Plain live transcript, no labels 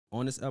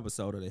On this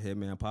episode of the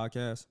Hitman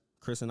Podcast,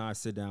 Chris and I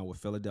sit down with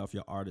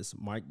Philadelphia artist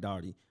Mike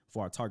Doughty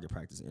for our target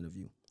practice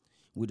interview.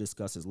 We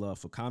discuss his love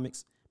for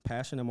comics,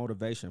 passion, and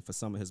motivation for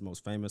some of his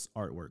most famous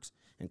artworks,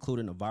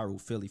 including a viral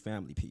Philly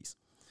family piece.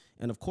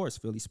 And of course,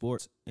 Philly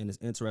sports and his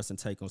interesting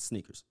take on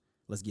sneakers.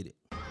 Let's get it.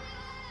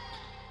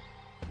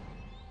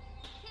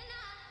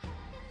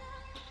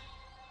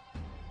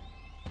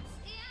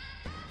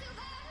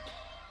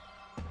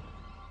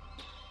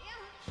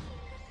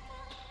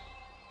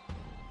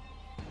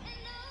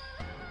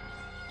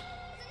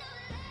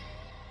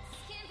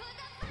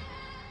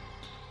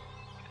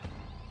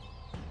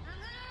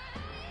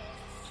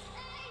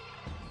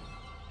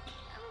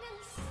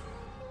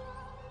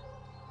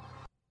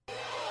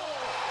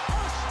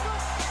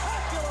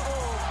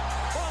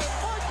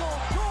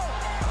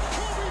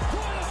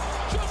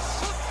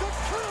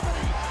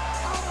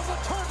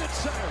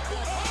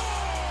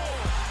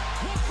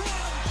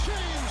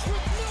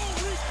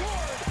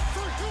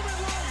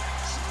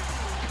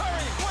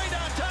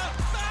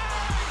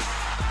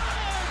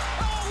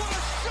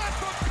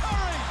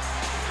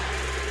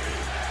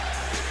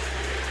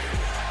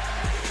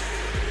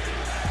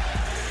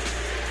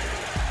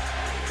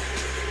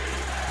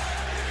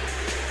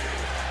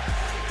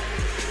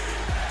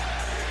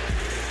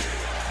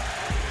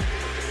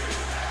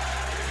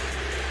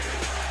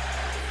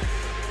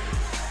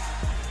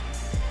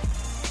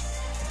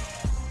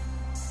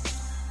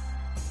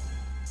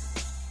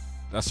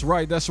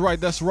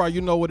 That's right.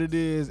 You know what it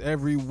is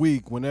every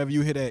week. Whenever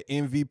you hear that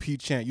MVP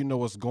chant, you know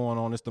what's going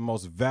on. It's the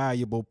most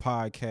valuable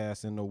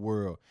podcast in the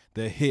world,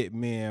 the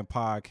Hitman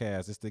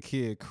Podcast. It's the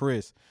kid,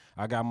 Chris.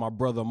 I got my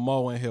brother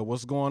Mo in here.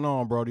 What's going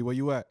on, Brody? Where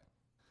you at?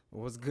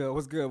 What's good?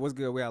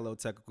 We had a little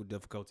technical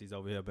difficulties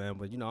over here, man.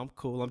 But, I'm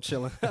cool. I'm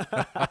chilling.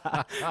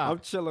 I'm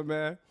chilling,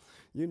 man.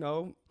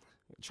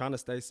 Trying to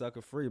stay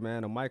sucker free,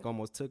 man. The mic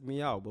almost took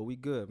me out, but we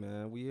good,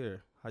 man. We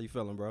here. How you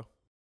feeling, bro?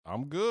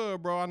 I'm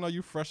good, bro. I know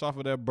you fresh off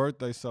of that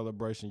birthday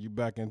celebration. You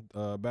back in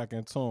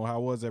tune.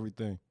 How was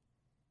everything?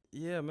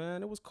 Yeah,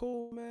 man, it was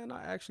cool, man.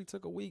 I actually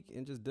took a week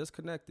and just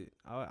disconnected.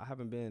 I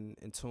haven't been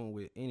in tune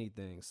with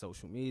anything,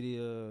 social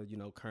media,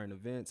 current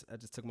events. I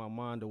just took my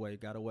mind away,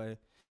 got away.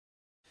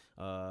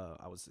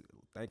 I was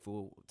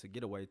thankful to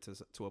get away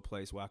to a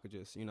place where I could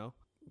just,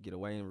 get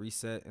away and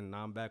reset. And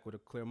now I'm back with a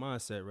clear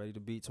mindset, ready to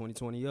beat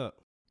 2020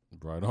 up.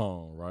 Right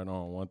on,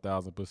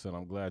 1,000%.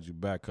 I'm glad you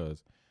back,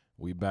 cause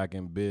we back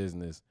in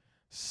business.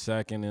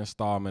 Second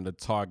installment of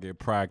Target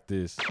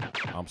Practice.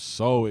 I'm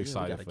so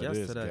excited for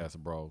this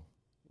guest, bro.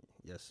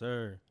 Yes,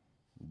 sir.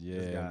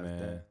 Yeah,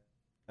 man.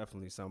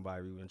 Definitely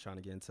somebody we've been trying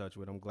to get in touch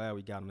with. I'm glad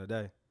we got him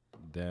today.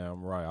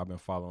 Damn right. I've been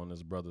following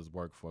this brother's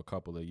work for a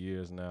couple of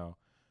years now.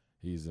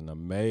 He's an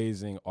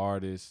amazing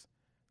artist,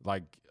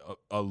 like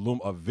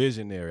a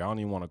visionary. I don't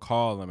even want to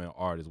call him an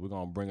artist. We're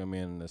going to bring him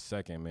in a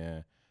second,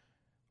 man.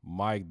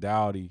 Mike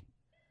Doughty,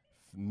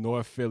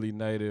 North Philly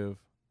native.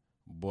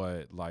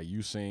 But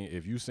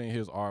if you seen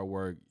his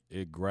artwork,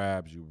 it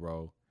grabs you,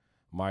 bro.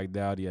 Mike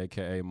Doughty,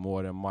 aka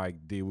More Than Mike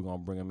D. We're gonna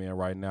bring him in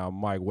right now.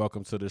 Mike,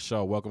 welcome to the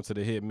show. Welcome to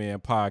the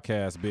Hitman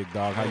Podcast, big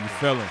dog. How you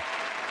feeling?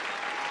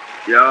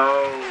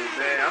 Yo,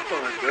 man, I'm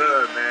feeling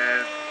good,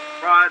 man.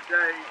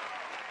 Friday.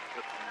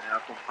 Listen,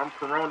 man, I'm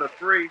corona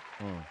free,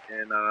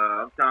 and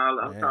I'm trying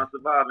to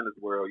survive in this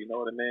world. You know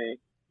what I mean?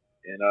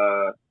 And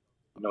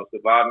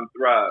survive and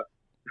thrive.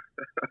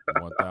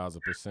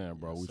 1,000%,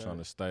 bro. We trying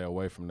to stay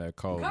away from that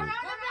COVID.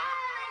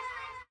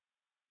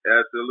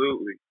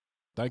 Absolutely.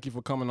 Thank you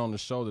for coming on the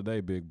show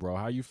today, big bro.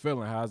 How you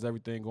feeling? How's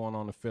everything going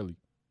on in Philly?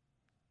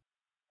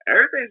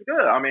 Everything's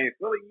good. I mean,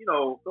 Philly,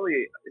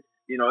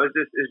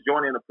 it's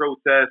joining the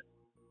protest.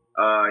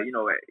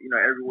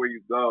 Everywhere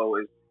you go,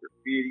 it's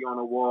graffiti on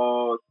the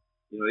walls.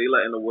 They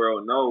letting the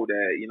world know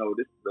that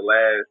this is the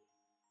last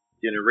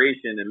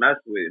generation to mess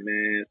with,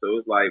 man. So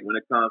it's like when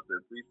it comes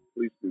to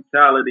police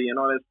brutality and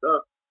all that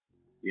stuff,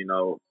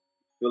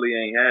 Philly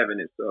ain't having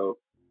it. So,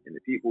 and the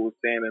people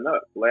standing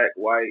up, black,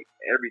 white,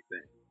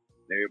 everything.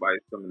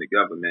 Everybody's coming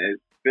together, man.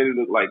 Philly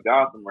look like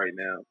Gotham right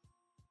now,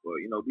 but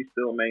we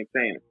still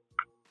maintain it.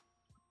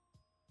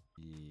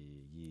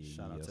 Yeah.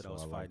 Shout out to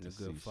those fighting a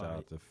good fight. Shout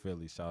out to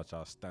Philly. Shout out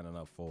y'all standing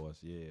up for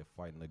us. Yeah,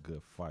 fighting a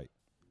good fight.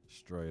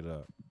 Straight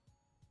up.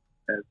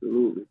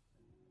 Absolutely.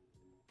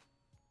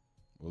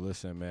 Well,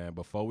 listen, man,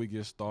 before we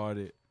get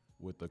started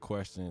with the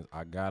questions,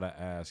 I gotta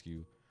ask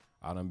you,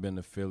 I done been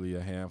to Philly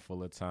a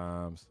handful of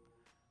times.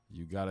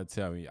 You gotta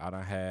tell me, I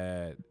done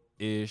had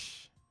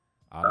Ish,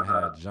 I done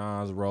had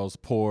John's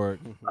Roast Pork,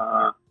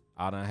 I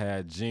done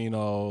had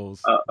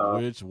Geno's.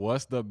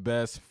 What's the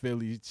best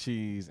Philly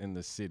cheese in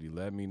the city?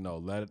 Let me know.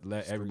 Let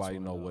everybody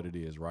know what it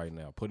is right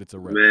now. Put it to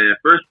rest. Man,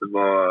 first of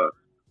all,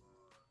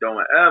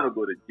 don't ever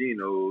go to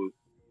Geno's.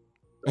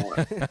 Don't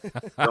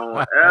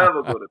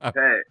ever go to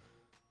Pat.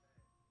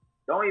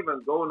 Don't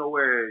even go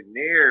nowhere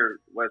near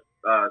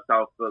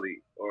South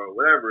Philly or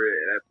whatever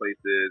that place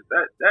is.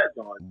 That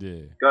joint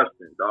is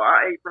disgusting. Dog.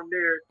 I ate from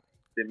there.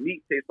 The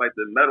meat tastes like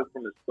the metal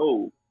from the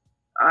stove.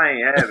 I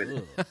ain't having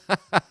it.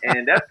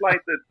 And that's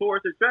like the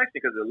tourist attraction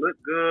because it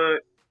looked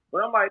good.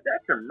 But I'm like,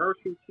 that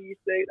commercial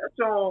cheesesteak, that's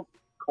on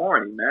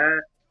corny,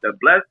 man. The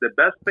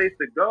best place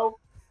to go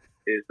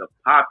is the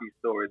poppy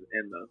stores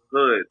in the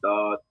hood,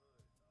 dog.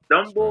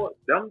 Straight.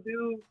 Them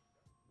dudes,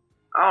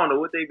 I don't know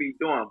what they be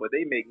doing, but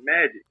they make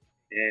magic,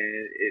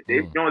 and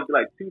they Mm. joints be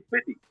like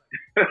 250.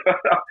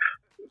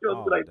 Joints be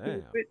Oh like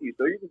damn. 250,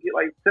 so you can get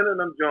like 10 of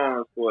them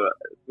joints for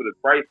the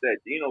price that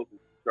Geno's is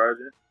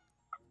charging.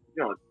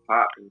 Joints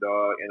popping,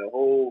 dog, and the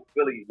whole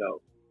Philly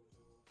knows.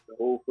 The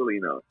whole Philly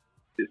knows.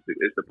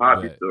 It's the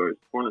poppy Bet. stores,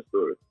 corner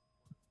stores.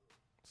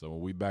 So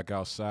when we back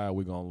outside,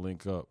 we're gonna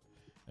link up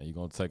and you're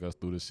gonna take us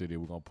through the city.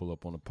 We're gonna pull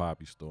up on the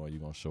Poppy store and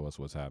you're gonna show us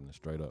what's happening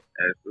straight up.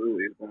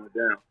 Absolutely, it's going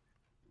down.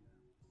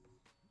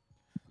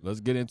 Let's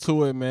get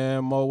into it,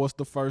 man. Mo, what's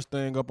the first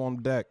thing up on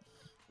deck?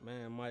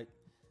 Man, Mike,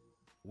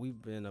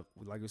 we've been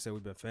like we said,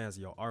 we've been fans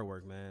of your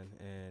artwork, man,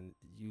 and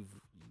you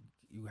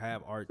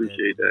have art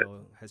Appreciate that,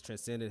 that. has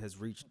transcended, has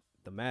reached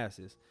the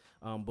masses.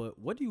 But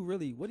what do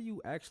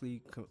you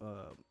actually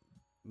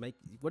make?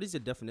 What is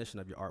your definition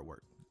of your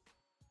artwork?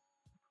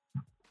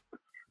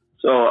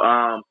 So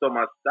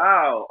my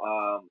style,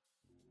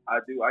 I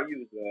do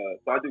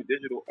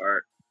digital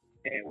art,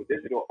 and with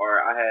digital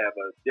art, I have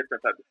a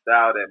different type of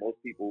style that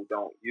most people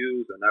don't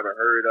use or never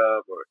heard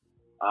of,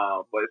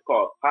 but it's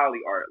called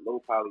poly art, low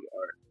poly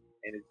art,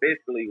 and it's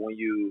basically when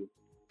you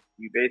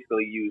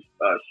basically use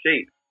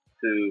shapes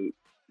to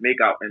make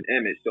out an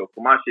image. So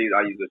for my shapes,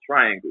 I use a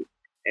triangle,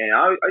 and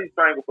I use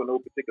triangle for no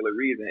particular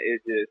reason.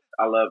 It's just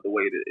I love the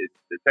way that it's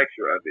the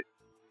texture of it.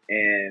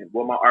 And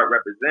what my art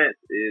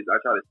represents is I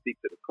try to speak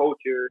to the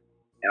culture,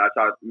 and I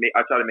try to make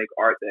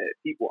art that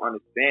people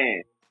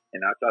understand,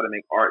 and I try to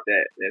make art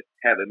that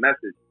has a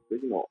message.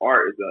 Because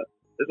art is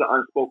it's an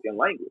unspoken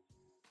language.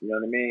 You know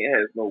what I mean? It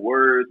has no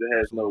words, it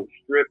has no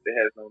script, it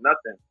has no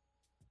nothing.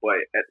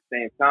 But at the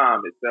same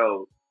time, it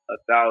tells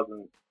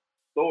 1,000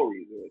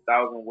 stories or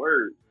 1,000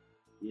 words.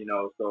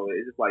 So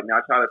it's just like now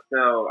I try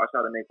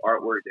to make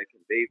artwork that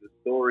conveys a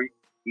story,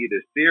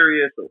 either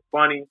serious or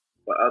funny,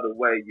 but other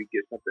way you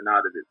get something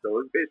out of it. So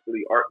it's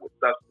basically art with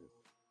substance.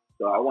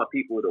 So I want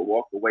people to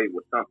walk away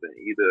with something,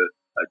 either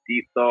a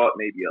deep thought,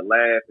 maybe a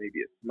laugh,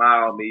 maybe a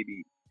smile,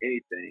 maybe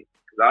anything.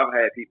 Because I've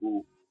had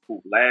people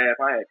who laugh,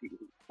 I had people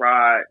who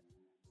cried,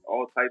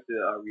 all types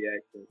of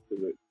reactions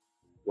to it.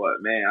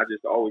 But man, I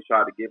just always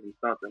try to give them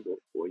something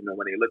before,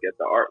 when they look at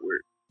the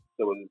artwork.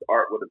 So it's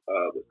art with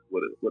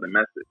a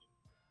message.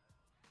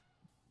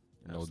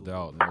 No Absolutely.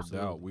 doubt, no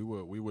Absolutely. doubt.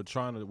 We were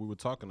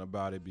talking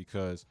about it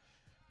because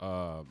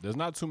there's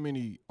not too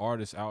many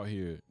artists out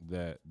here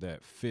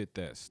that fit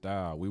that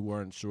style. We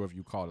weren't sure if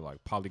you called it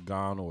like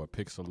polygonal or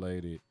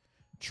pixelated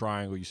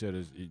triangle. You said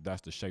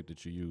that's the shape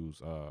that you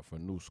use for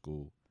new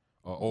school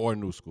or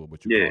new school,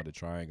 but you called it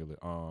triangular.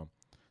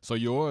 So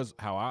yours,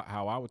 how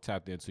I would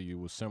tap into you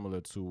was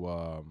similar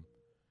to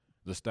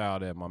the style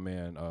that my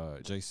man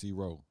JC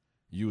Rowe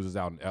uses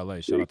out in LA.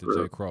 Shout out to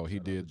J. Crow. He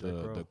did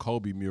the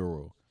Kobe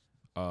mural.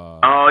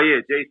 Oh yeah,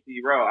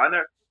 JC Rowe.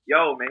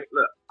 Yo man,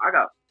 look, I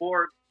got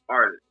 4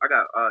 artists. I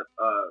got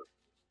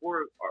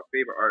 4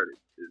 favorite artists.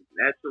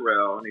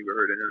 Naturel, I never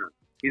heard of him.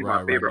 He's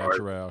my favorite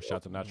artist. Naturel. Shout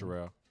out to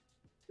Naturel.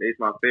 He's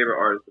my favorite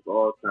artist of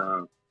all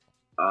time.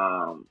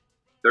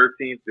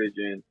 13th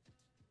Vision,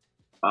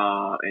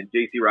 and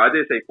JC Rowe. I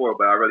did say 4,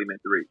 but I really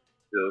meant 3.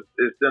 So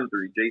it's them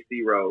 3.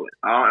 JC Rowe.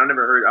 I don't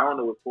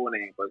know his full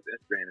name, but his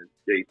Instagram is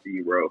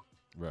JC Rowe.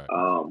 Right.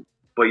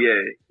 But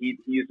yeah, he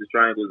uses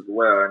triangles as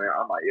well, and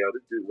I'm like, yo,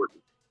 this dude works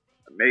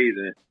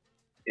amazing,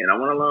 and I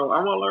want to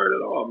learn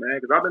it all, man,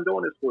 because I've been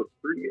doing this for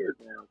 3 years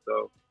now,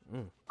 so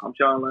I'm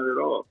trying to learn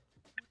it all.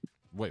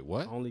 Wait,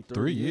 what? Only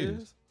 3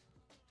 years?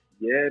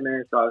 Yeah,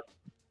 man. So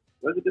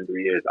was it been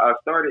 3 years? I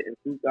started in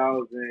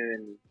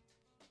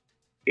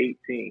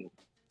 2018.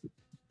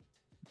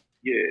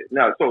 Yeah,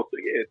 no, so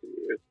 3 years,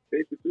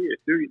 basically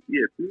 3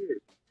 years, 2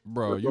 years.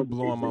 Bro, you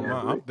blowing my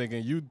mind. I'm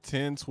thinking you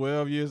 10,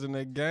 12 years in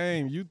that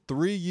game. You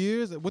 3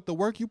 years with the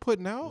work you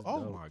putting out?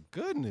 Oh, my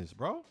goodness,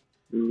 bro.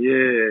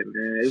 Yeah,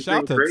 man.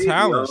 Shout to crazy,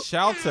 talent. Yo.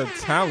 Shout to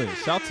talent.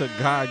 Shout to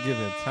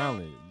God-given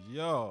talent.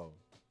 Yo.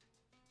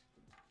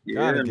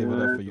 Yeah, gotta give it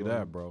man. up for you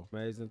that, bro.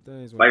 Amazing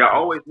things. Like, I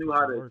always knew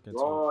how to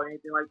draw or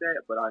anything like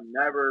that, but I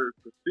never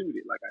pursued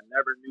it. Like, I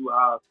never knew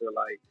how to,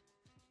 like,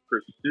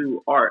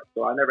 pursue art.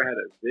 So I never had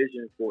a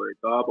vision for it,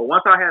 dog. But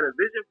once I had a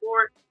vision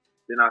for it,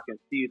 then I can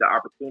see the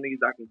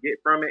opportunities I can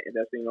get from it. And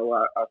that's,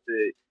 I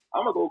said,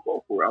 I'm going to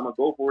go for it. I'm going to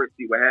go for it,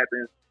 see what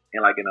happens.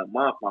 And, like, in a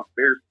month, my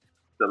first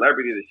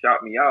celebrity to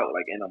shout me out,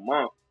 like, in a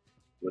month,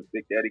 was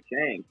Big Daddy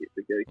Kane.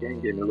 Big Daddy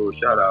Kane gave me a little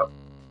shout out.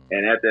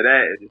 And after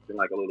that, it's just been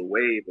like a little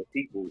wave of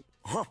people.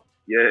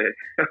 Yeah.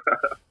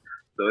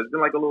 So it's been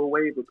like a little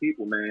wave of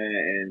people, man.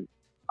 And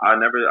I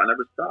never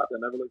stopped. I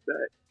never looked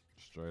back.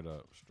 Straight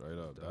up.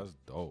 That's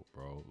dope,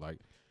 bro. Like,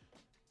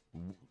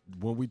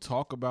 when we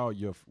talk about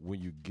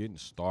when you're getting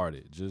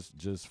started,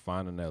 just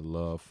finding that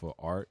love for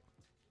art,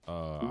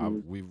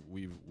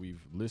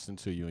 we've listened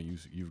to you, and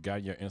you've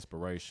got your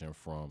inspiration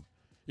from,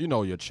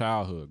 your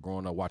childhood,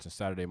 growing up watching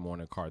Saturday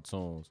morning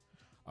cartoons.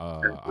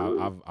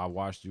 I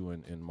watched you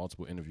in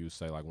multiple interviews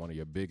say, like, one of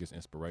your biggest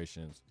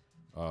inspirations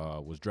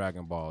was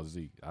Dragon Ball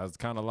Z. I was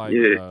kind of like,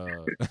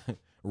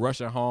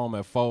 rushing home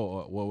at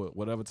 4,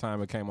 whatever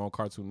time it came on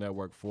Cartoon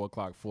Network,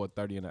 4:00,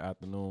 4:30 in the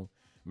afternoon,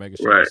 making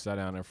sure you Right. sat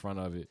down in front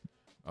of it.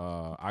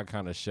 I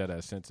kind of share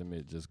that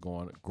sentiment, just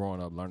growing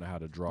up, learning how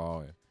to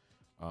draw, and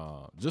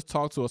just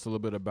talk to us a little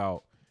bit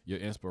about your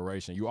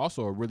inspiration. You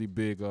also a really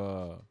big,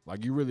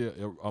 like you really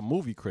a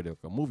movie critic,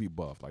 a movie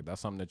buff. Like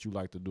that's something that you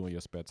like to do in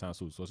your spare time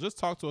too. So just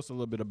talk to us a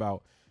little bit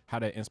about how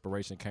that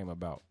inspiration came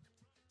about.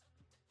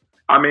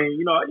 I mean,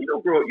 you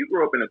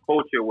grow up in a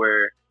culture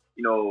where,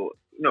 you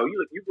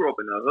grow up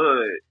in the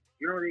hood.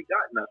 You don't really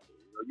got nothing.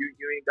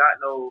 You ain't got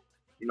no,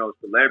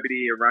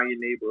 celebrity around your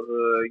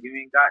neighborhood. You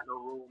ain't got no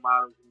role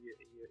models in your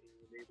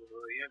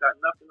neighborhood. You ain't got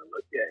nothing to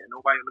look at and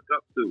nobody to look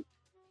up to.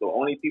 So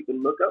only people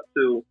to look up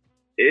to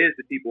is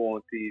the people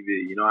on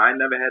TV. I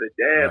never had a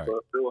dad, Right.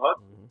 but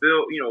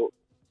Phil,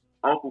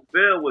 Uncle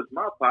Phil was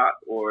my pop,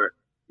 or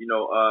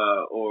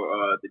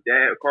the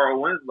dad, Carl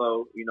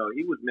Winslow.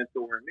 He was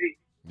mentoring me.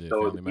 Yeah,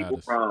 So the Family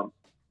people Matters.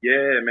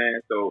 yeah,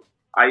 man. So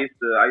I used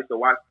to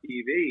watch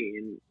TV,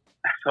 and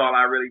that's all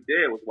I really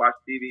did was watch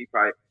TV.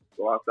 Probably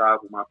go outside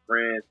with my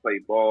friends, play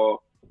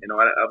ball, and all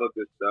that other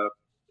good stuff.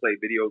 Play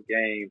video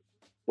games.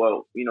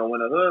 Well,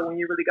 when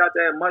you really got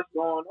that much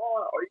going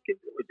on, all you can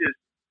do is just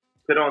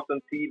put on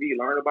some TV,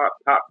 learn about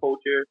pop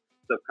culture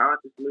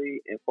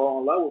subconsciously, and fall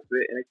in love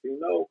with it. And if you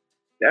know,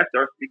 that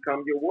starts to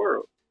become your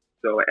world.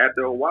 So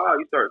after a while,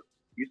 you start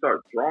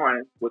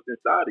drawing what's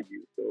inside of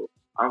you. So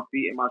I'm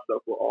feeding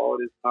myself with all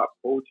this pop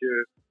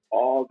culture,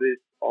 all these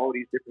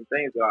different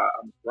things that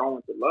I'm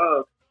growing to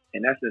love,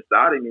 and that's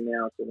inside of me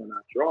now. So when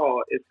I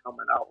draw, it's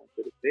coming out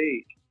onto the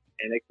page,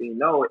 and next thing you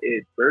know,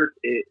 it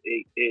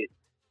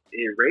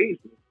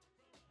raised me.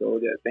 So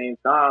at the same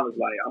time, it's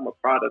like I'm a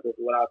product of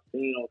what I've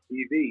seen on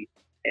TV,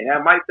 and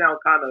that might sound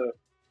kind of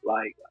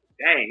like,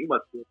 dang, you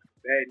must be in a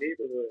bad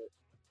neighborhood,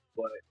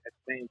 but at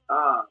the same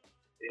time,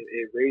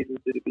 it raised me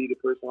to be the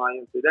person I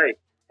am today.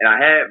 And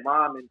I had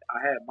mom. I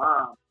had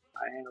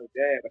no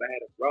dad, but I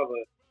had a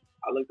brother.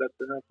 I looked up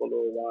to him for a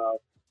little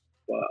while,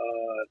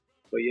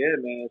 but yeah,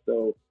 man.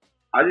 So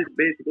I just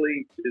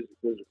basically just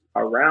was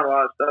around a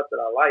lot of stuff that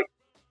I like,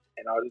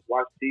 and I just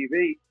watch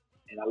TV,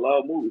 and I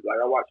love movies. Like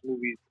I watch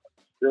movies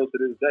still to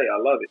this day. I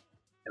love it,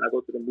 and I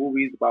go to the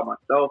movies by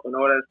myself and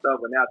all that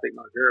stuff. And now I take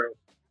my girl,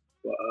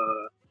 but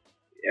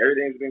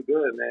everything's been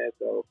good, man.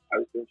 So I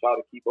just been trying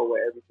to keep up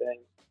with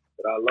everything.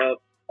 But I love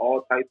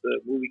all types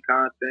of movie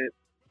content,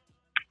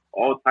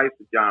 all types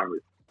of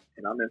genres,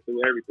 and I'm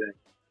into everything.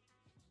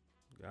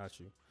 Got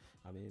you.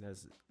 I mean,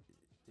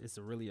 it's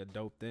a really a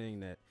dope thing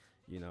that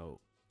you know.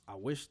 I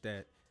wish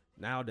that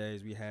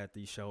nowadays we had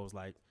these shows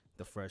like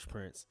The Fresh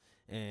Prince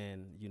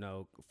and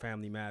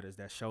Family Matters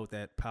that showed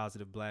that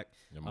positive black,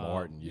 And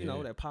Martin,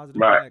 yeah. that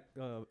positive Right.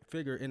 black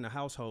figure in the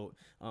household,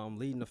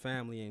 leading the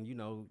family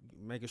and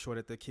making sure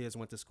that the kids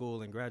went to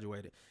school and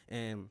graduated.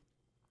 And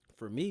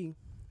for me,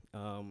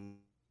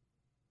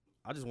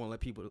 I just want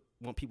people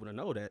to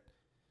know that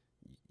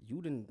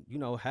you didn't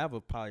have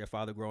probably a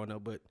father growing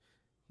up, but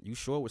you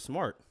sure was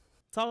smart.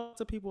 Talk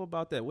to people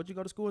about that. What'd you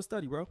go to school and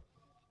study, bro?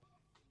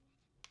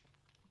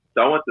 So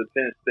I went to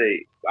Penn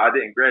State. I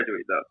didn't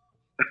graduate though.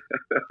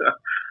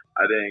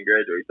 I didn't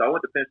graduate. So I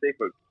went to Penn State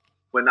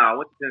but no, I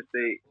went to Penn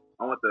State.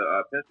 I went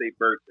to Penn State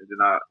Berks, and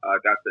then I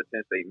got to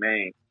Penn State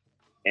Maine,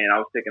 and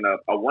I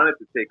wanted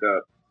to take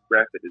up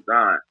graphic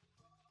design,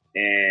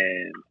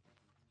 and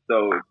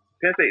so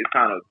Penn State is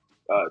kind of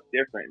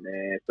different,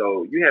 man.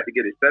 So you have to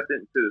get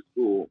accepted into the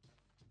school,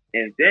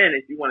 and then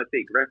if you want to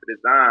take graphic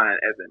design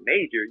as a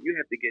major, you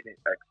have to get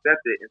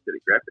accepted into the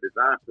graphic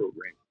design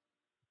program.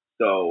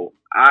 So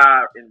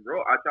I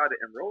tried to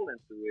enroll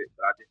into it,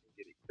 but I didn't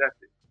get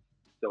accepted.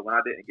 So when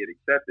I didn't get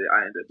accepted,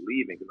 I ended up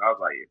leaving because I was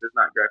like, if it's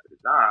not graphic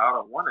design, I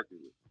don't want to do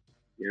it.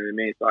 You know what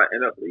I mean? So I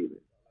ended up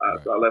leaving.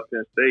 Right. So I left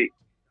Penn State,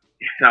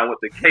 and I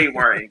went to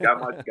Kmart and got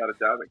a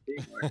job at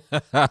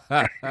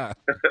Kmart.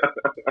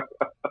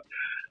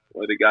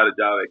 Well, they got a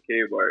job at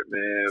Kmart,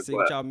 man. See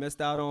what y'all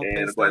missed out on,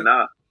 Penn State? But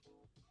nah.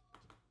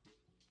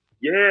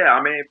 Yeah, I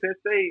mean, Penn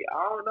State,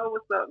 I don't know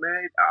what's up,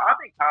 man. I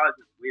think college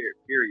is weird,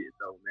 period,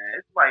 though, man.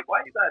 It's like,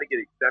 why you got to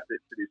get accepted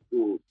to these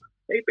schools?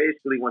 They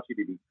basically want you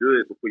to be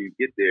good before you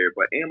get there.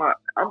 But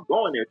I'm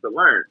going there to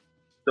learn.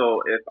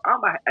 So if I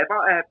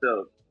have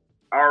to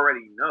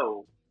already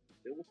know,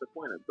 then what's the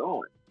point of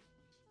going?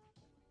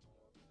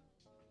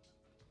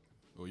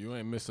 Well, you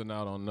ain't missing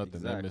out on nothing.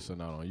 Exactly. They're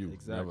missing out on you.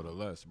 Exactly.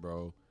 Nevertheless,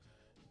 bro.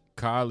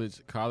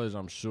 College,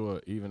 I'm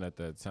sure, even at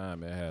that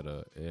time, it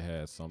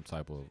had some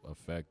type of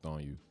effect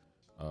on you,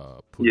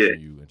 pushing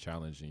you and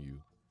challenging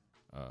you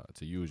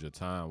to use your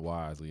time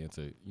wisely and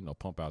to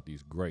pump out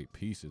these great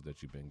pieces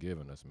that you've been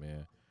giving us,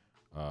 man.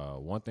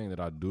 One thing that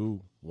I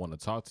do want to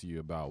talk to you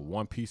about,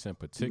 one piece in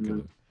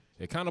particular,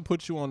 it kind of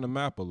puts you on the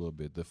map a little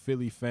bit. The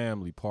Philly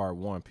Family Part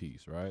 1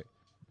 piece, right?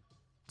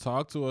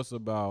 Talk to us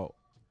about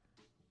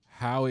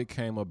how it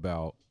came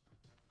about.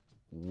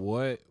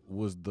 What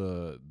was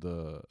the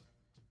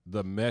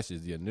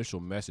message, the initial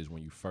message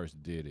when you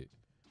first did it,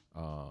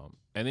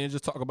 and then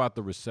just talk about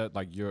the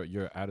like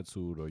your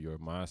attitude or your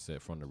mindset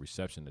from the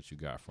reception that you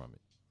got from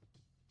it.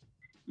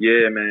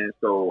 Yeah, man.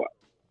 So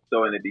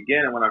So in the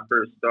beginning, when I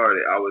first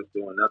started, I was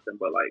doing nothing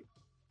but like,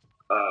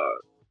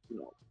 you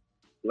know,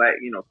 black,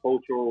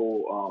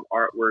 cultural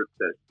artworks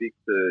that speak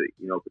to,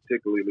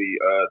 particularly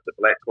the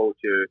black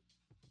culture.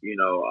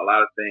 A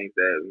lot of things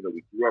that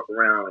we grew up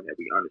around and that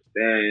we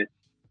understand.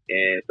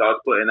 And so I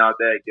was putting out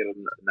that, get a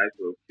nice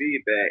little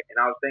feedback, and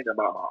I was thinking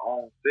about my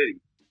own city.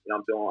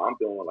 I'm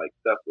doing like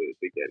stuff with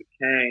Big Daddy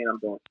Kane. I'm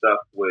doing stuff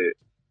with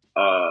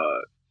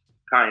uh,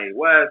 Kanye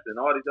West and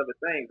all these other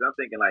things. I'm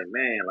thinking like,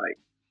 man, like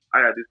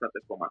I gotta do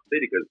something for my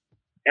city because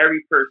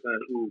every person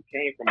who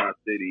came from my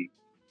city,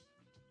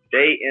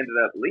 they ended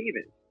up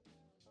leaving.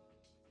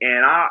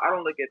 And I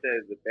don't look at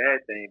that as a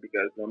bad thing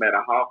because no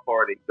matter how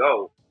far they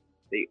go,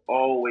 they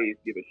always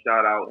give a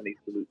shout out and they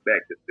salute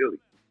back to Philly.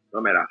 No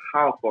matter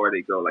how far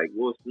they go, like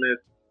Will Smith,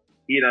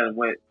 he done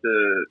went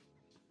to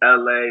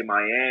LA,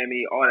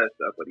 Miami, all that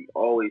stuff, but he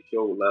always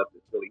showed love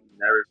to Philly. He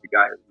never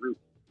forgot his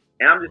roots.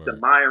 And I'm just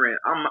admiring.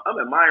 I'm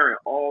admiring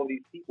all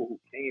these people who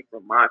came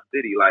from my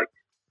city. Like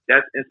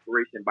that's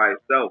inspiration by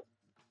itself.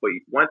 But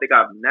one thing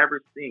I've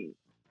never seen,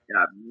 and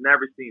I've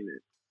never seen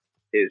this,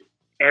 is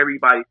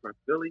everybody from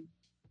Philly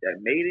that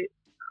made it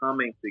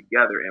coming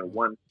together in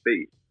one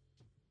space.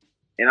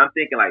 And I'm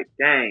thinking like,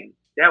 dang,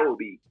 that would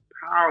be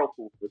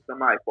powerful for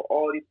somebody, for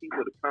all these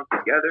people to come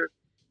together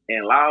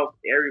and allow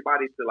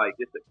everybody to like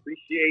just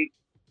appreciate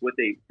what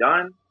they've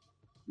done.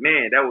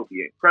 Man, that would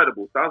be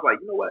incredible. So I was like,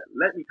 you know what?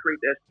 Let me create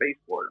that space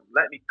for them.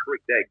 Let me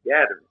create that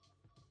gathering.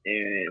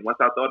 And once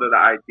I thought of the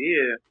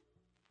idea,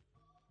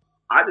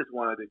 I just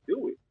wanted to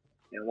do it.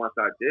 And once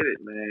I did it,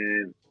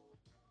 man,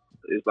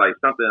 it's like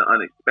something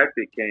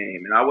unexpected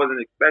came. And I wasn't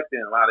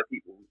expecting a lot of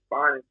people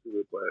responding to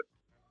it, but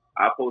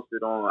I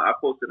posted on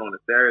a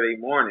Saturday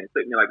morning. It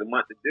took me like a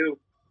month to do.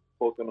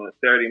 Posted on a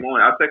Saturday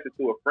morning. I texted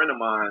to a friend of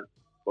mine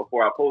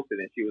before I posted,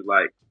 and she was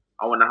like,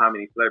 I wonder how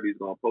many celebrities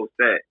are gonna post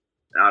that.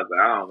 And I was like,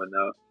 I don't even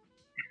know.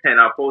 And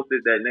I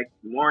posted that next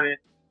morning.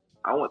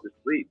 I went to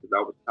sleep because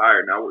I was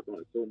tired and I was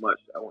doing so much.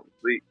 I went to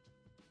sleep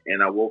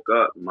and I woke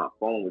up and my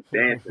phone was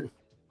dancing.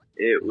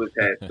 It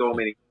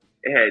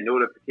had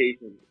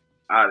notifications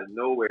out of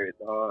nowhere,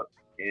 dog.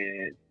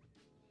 And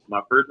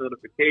my first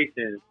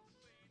notification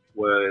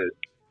was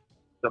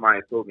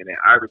somebody told me that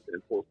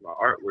Iverson posted my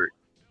artwork.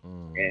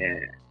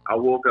 And I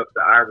woke up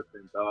to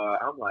Iverson, dog.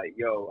 I'm like,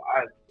 yo,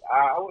 I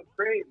was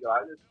crazy. Yo.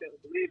 I just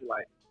couldn't believe it.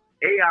 Like,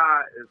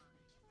 AI is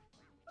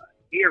a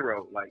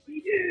hero. Like,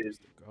 he is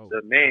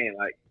the man.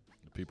 Like,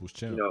 the people's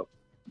champ.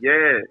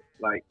 Yeah.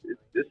 Like, it's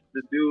just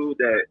the dude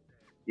that,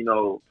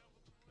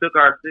 took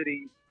our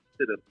city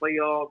to the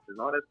playoffs and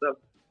all that stuff.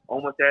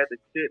 Almost had the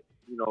shit,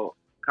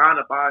 kind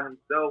of by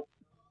himself.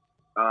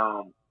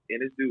 And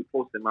this dude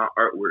posted my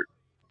artwork.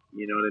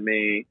 You know what I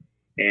mean?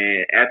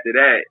 And after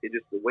that, it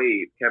just the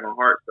wave. Kevin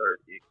Hart started.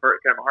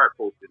 Kevin Hart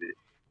posted it.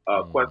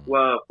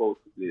 Questlove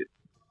posted it.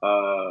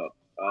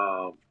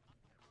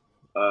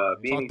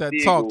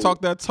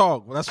 Talk that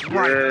talk. That's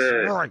right. Yeah.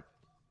 That's right.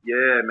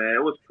 Yeah, man,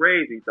 it was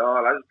crazy,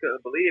 dog. I just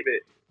couldn't believe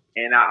it.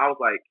 And I was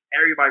like,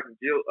 everybody from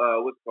Jill,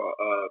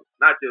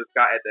 not Jill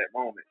Scott at that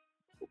moment,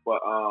 but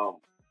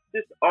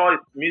just all this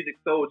Music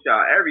Soul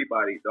Child,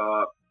 everybody,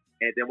 dog.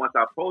 And then once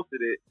I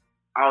posted it,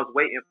 I was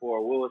waiting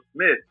for Will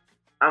Smith.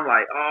 I'm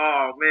like,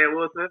 oh man,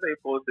 Will Smith ain't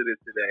posted it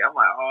today. I'm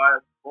like, oh,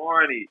 that's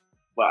corny.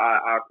 But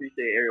I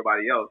appreciate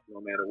everybody else,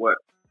 no matter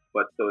what.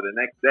 But so the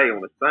next day,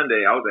 on a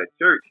Sunday, I was at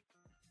church.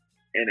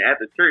 And at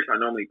the church, I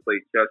normally play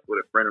chess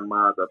with a friend of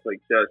mine. So I play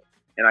chess.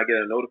 And I get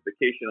a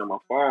notification on my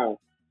phone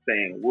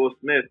saying, Will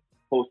Smith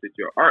posted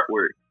your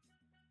artwork.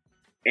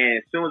 And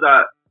as soon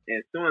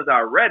as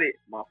I read it,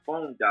 my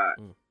phone died.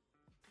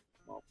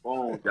 My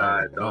phone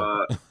died,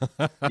 dog.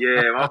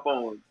 Yeah, my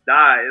phone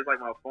died. It's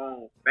like my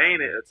phone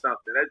fainted or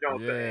something. That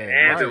joint couldn't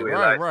handle it.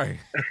 Right.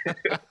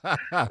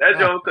 That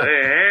joint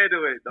couldn't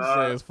handle it, dog. He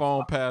said his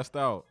phone passed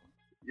out.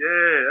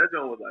 Yeah, that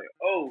joint was like,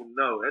 oh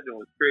no, that joint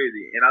was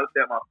crazy. And I looked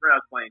at my friend I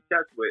was playing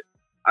chess with.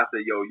 I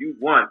said, yo, you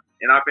won.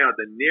 And I found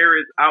the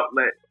nearest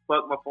outlet,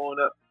 plugged my phone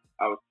up.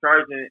 I was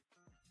charging it,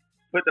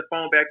 put the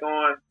phone back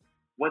on,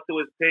 went to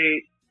his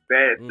page,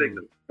 bad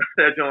signal.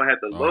 That joint had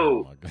to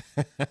load.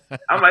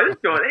 I'm like, this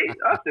joint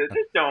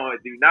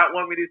do not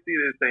want me to see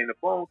this thing. The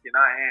phone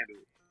cannot handle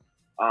it.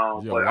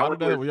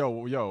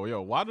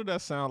 Why did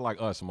that sound like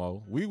us,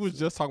 Mo? We was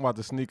just talking about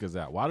the sneakers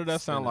app. Why did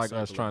that sound like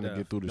us trying to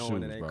get through the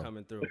shoes, it ain't bro?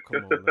 coming through.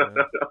 Come on, man.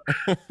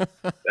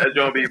 That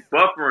joint be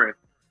buffering.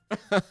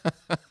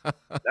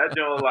 That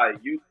joint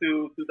like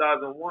YouTube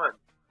 2001.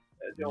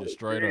 That joint was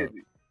straight crazy.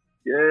 Up.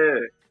 Yeah.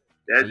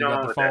 So you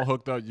got the phone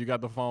hooked up. You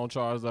got the phone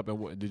charged up,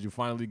 and did you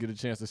finally get a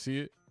chance to see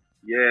it?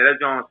 Yeah, that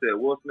John said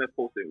Will Smith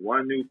posted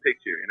one new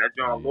picture, and that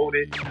John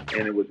loaded,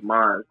 and it was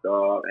mine,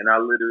 dog. And I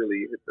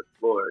literally hit the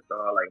floor,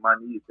 dog. Like my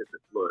knees hit the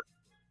floor.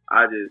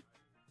 I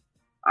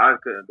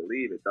couldn't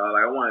believe it, dog.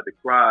 Like I wanted to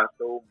cry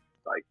so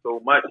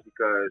much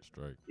because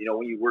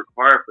when you work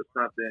hard for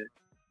something,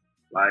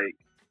 like,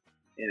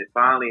 and it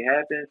finally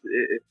happens,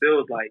 it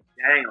feels like,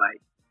 dang, like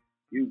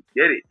you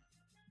did it.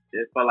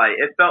 It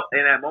felt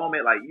in that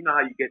moment, like, you know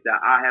how you get that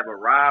I have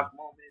arrived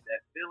moment,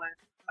 that feeling,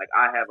 like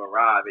I have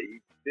arrived, and you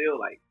feel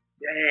like,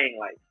 dang,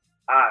 like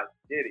I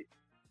did it,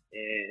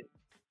 and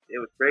it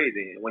was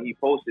crazy. And when he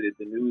posted it,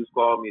 the news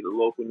called me, the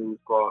local news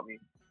called me,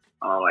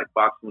 like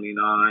Fox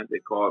 29, they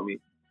called me,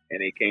 and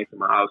they came to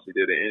my house. They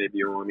did an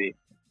interview on me,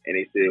 and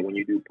they said, when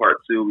you do part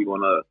 2, we're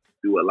gonna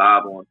do it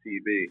live on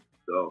TV.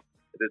 So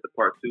I did the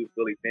part 2,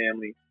 Philly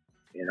Family,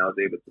 and I was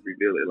able to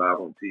reveal it live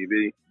on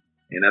TV.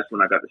 And that's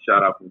when I got the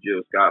shout out from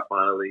Jill Scott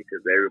finally,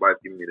 because everybody's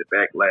giving me the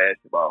backlash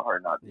about her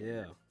not doing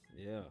it.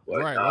 Yeah. But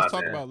right. nah,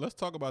 Let's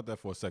talk about that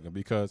for a second,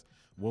 because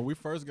when we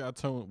first got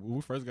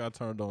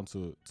turned on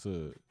to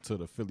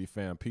the Philly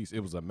fan piece, it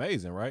was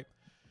amazing, right?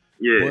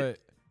 Yeah. But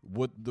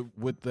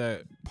with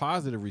that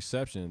positive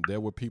reception, there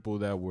were people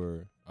that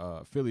were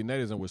Philly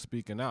natives and were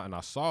speaking out, and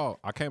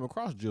I came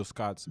across Jill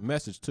Scott's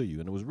message to you,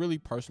 and it was really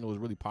personal, it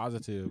was really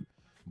positive,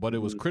 but it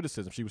was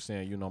criticism. She was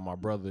saying, my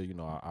brother,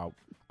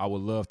 I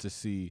would love to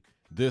see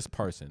this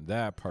person,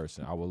 that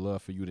person. I would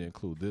love for you to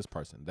include this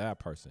person, that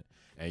person.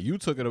 And you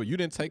took it. You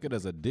didn't take it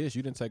as a dish.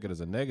 You didn't take it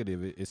as a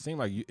negative. It seemed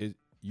like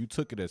you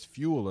took it as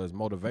fuel, as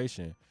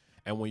motivation.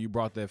 And when you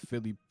brought that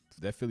Philly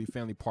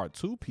Family Part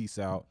 2 piece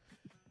out,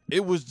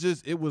 it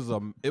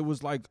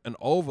was like an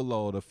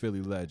overload of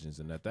Philly legends.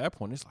 And at that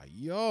point, it's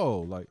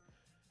like,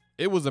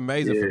 it was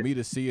amazing for me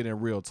to see it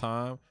in real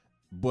time.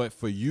 But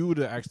for you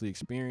to actually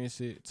experience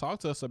it, talk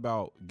to us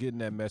about getting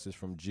that message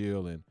from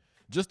Jill and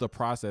just the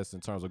process in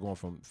terms of going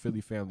from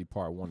Philly Family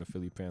Part 1 to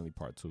Philly Family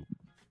Part 2.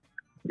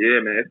 Yeah,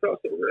 man, it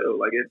felt so real.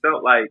 Like it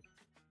felt like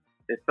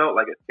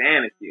a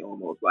fantasy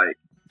almost. Like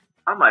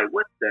I'm like,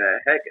 what the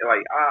heck?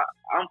 Like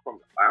I'm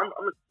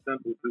a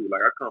simple dude.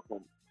 Like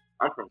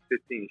I'm from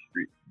 15th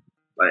Street.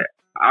 Like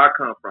I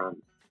come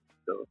from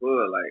the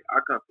hood. Like I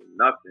come from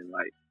nothing.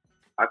 Like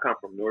I come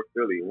from North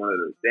Philly, one of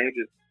the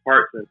dangerous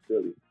parts in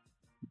Philly.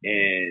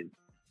 And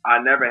I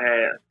never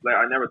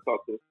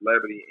talked to a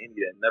celebrity,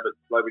 any of that.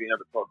 Celebrity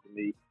never talked to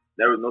me.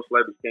 No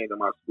celebrities came to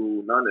my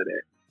school, none of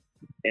that.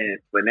 And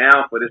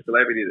for this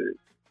celebrity to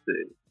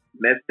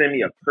send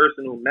me a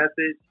personal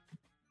message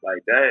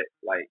like that,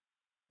 like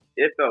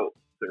it felt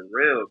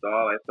surreal,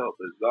 dog. It felt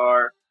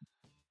bizarre,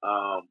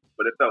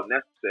 but it felt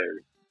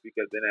necessary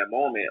because in that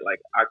moment,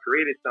 like I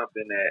created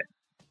something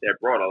that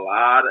brought a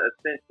lot of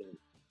attention,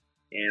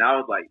 and I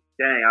was like,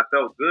 dang, I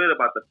felt good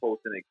about the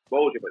post and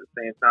exposure, but at the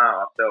same time,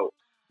 I felt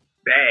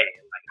bad.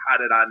 Like, how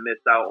did I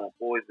miss out on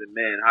Boys and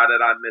Men? How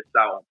did I miss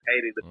out on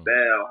Payday the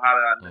Bell? How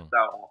did I miss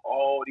out on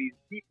all these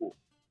people?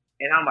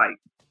 And I'm like,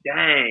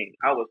 dang,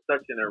 I was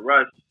such in a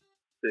rush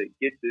to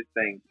get this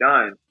thing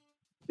done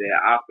that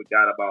I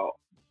forgot about,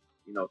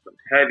 some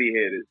heavy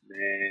hitters,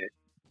 man.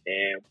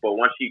 But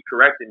once she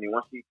corrected me,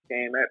 when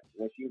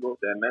she wrote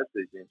that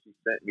message and she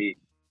sent me,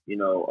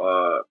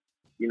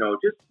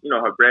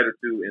 her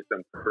gratitude and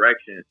some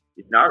correction,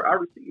 I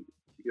received it.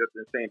 Because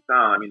at the same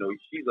time,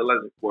 she's a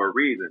legend for a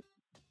reason.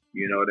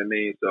 You know what I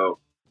mean? So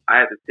I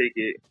had to take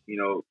it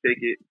to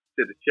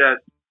the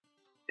chest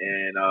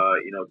and,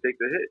 take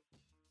the hit.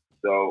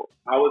 So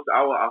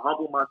I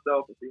humbled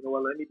myself and said, you know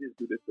what, let me just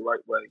do this the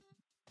right way.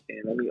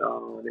 And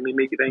let me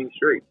make it aim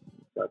straight.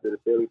 So I did a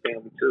Philly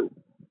Family too.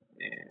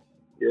 And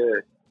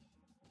yeah.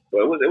 But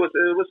it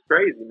was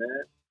crazy,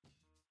 man.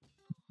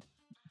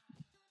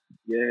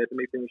 Yeah, I had to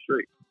make things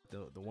straight.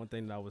 The one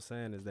thing that I was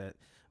saying is that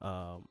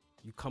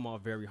you come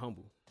off very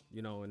humble,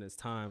 and it's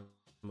time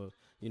of,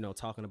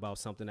 talking about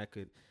something that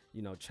could,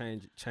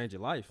 change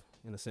your life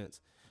in a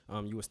sense.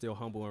 You were still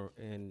humble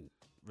and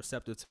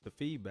receptive to the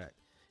feedback.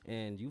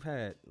 And you've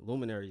had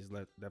luminaries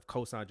that have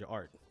co-signed your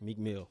art: Meek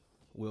Mill,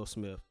 Will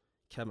Smith,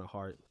 Kevin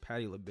Hart,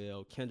 Patti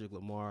LaBelle, Kendrick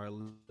Lamar,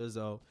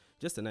 Lizzo,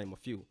 just to name a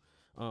few.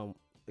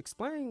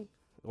 Explain,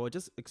 or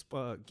just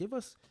give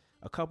us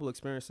a couple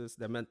experiences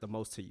that meant the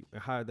most to you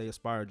and how they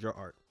inspired your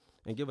art.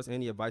 And give us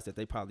any advice that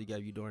they probably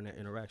gave you during that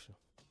interaction.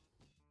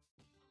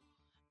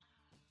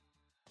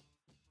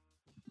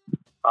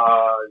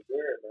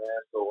 Yeah,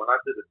 man. So when I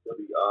did the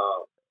Philly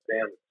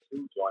Family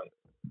 2 joint,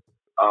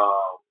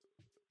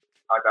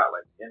 I got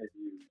like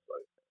interviews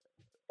like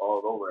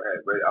all over.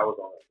 I was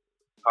on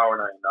Power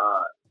 99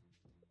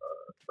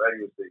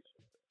 radio station,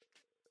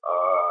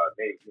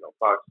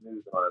 Fox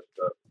News and all that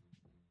stuff.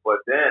 But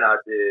then I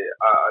did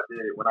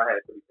when I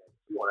had Philly Family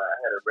 2, when I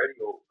had a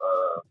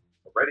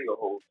radio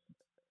host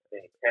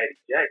named Patty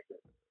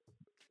Jackson.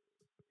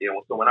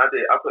 So when I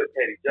put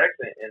Patty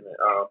Jackson in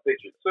the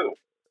picture too.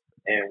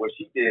 And what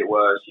she did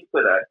was she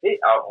put a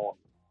hit out on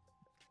me.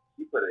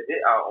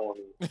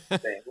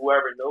 Saying,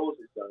 whoever knows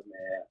this young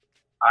man,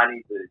 I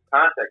need to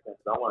contact him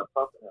because I want to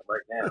talk to him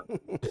right now.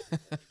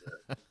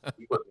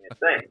 He put me in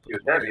thing. She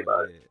was happy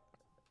about it.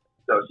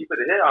 So she put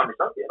a hit on me.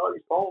 So I'm getting all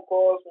these phone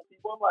calls from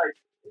people. I'm like,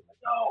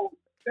 yo,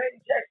 Patty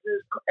Jackson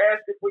is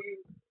asking for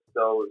you.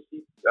 So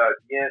she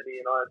DM'd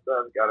me and all that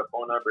stuff. Got a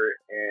phone number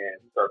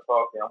and we started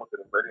talking. I went to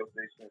the radio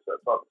station,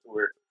 started talking to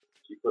her.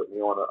 She put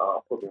me on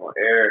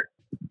air.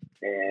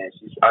 And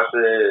I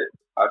said,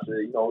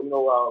 you know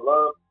what I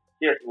love?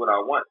 She asked me what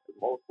I want the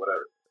most,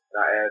 whatever.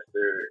 And I asked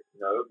her, it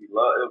would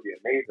be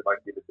amazing if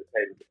I could give it to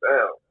Payday the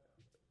Bell.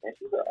 And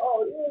she said,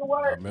 oh, yeah,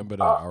 what? I remember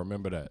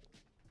that.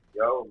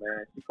 Yo,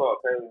 man, she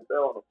called Payday the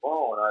Bell on the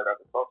phone, and I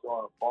got to talk to her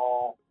on the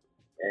phone.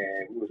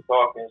 And we was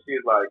talking. She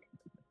was like,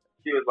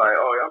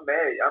 oh, I'm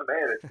mad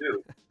at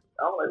you.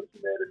 I'm like, what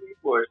you mad at me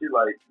for? She's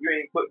like, you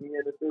ain't put me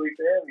in the Philly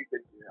family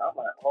picture. I'm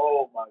like,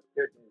 oh my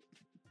goodness.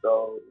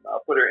 So I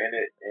put her in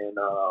it, and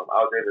I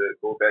was able to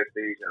go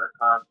backstage in a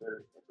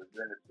concert and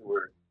present it to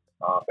her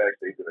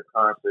backstage at a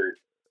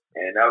concert,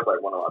 and that was like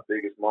one of my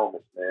biggest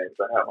moments, man.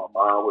 Cause I had my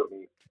mom with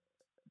me,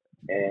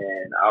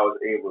 and I was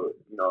able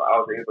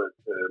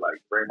to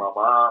like bring my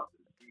mom to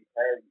see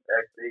Patty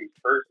backstage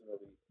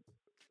personally,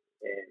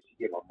 and she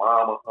gave my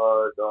mom a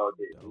hug, dog,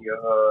 gave me a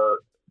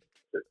hug,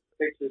 took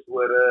pictures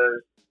with us.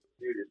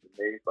 She was just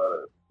amazed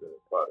by the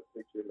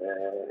picture,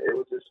 man. It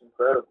was just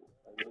incredible.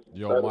 It was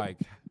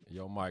incredible.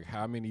 Yo, Mike,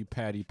 how many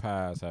patty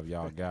pies have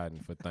y'all gotten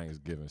for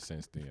Thanksgiving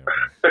since then, bro?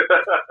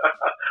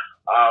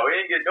 We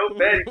ain't get no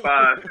patty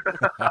pies.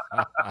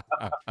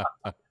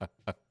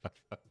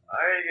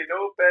 I ain't get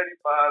no patty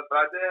pies, but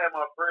I did have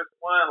my first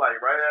one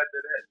like right after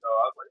that. So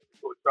I was like,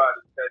 let's go try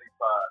this patty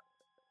pie.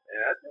 And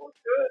that thing was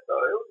good,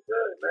 though. It was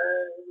good,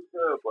 man. It was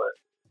good. But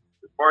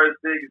as far as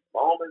biggest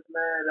moments,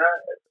 man,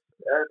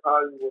 that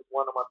probably was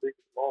one of my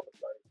biggest moments.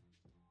 Like,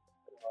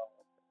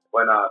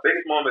 but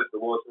biggest moment is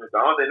the Will Smith.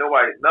 I don't think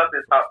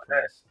nothing top of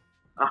that.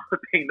 I don't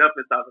think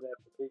nothing top of that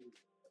for me.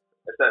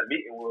 Except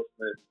meeting Will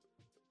Smith.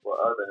 But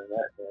other than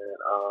that, man,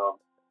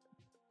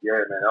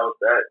 yeah, man, that was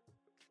that.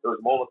 There was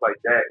moments like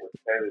that with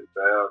Taylor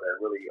Bell that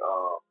really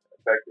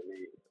affected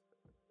me.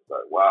 It's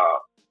like,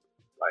 wow,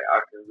 like I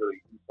can really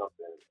do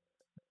something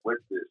with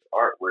this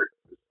artwork.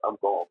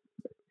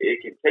 It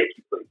can take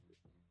you places.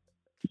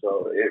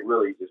 So it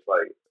really just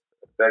like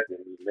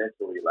affected me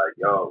mentally, like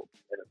yo,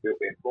 and it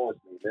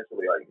influenced me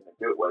mentally, like in a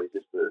good way,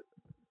 just to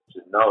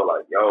know,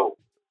 like yo,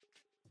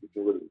 you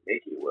can really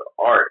make it with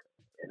art,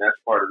 and that's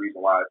part of the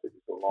reason why it took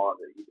me so long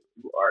to even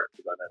do art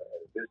because I never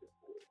had a vision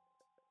for it.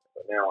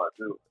 But now I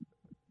do.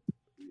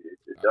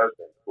 It does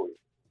things for you.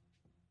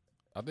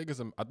 I think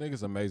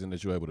it's amazing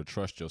that you're able to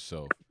trust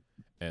yourself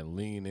and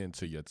lean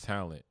into your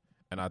talent,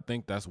 and I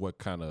think that's what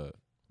kind of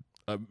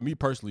me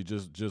personally,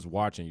 just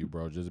watching you,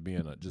 bro, just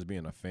being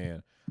a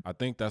fan. I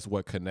think that's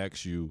what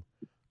connects you.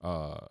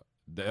 I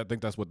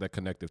think that's what that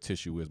connective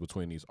tissue is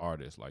between these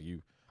artists. Like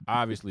you,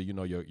 obviously, you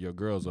know your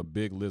girl's a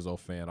big Lizzo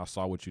fan. I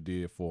saw what you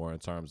did for her in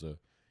terms of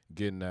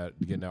getting that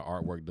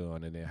artwork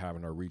done, and then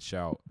having her reach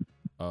out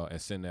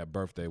and send that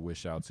birthday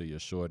wish out to your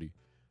shorty.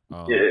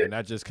 And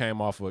that just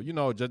came off of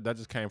that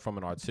just came from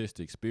an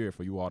artistic spirit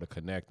for you all to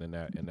connect in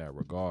that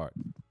regard.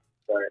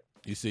 Right.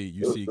 You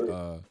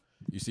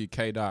see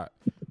K Dot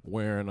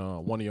wearing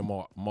one of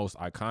your most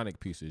iconic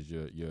pieces,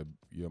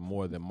 your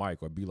More Than Mike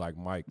or Be Like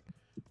Mike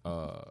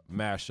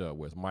mashup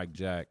with Mike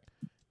Jack,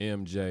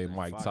 MJ,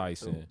 Mike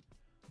Tyson,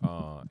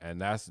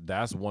 and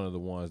that's one of the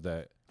ones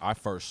that I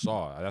first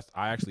saw.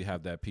 I actually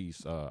have that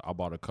piece. I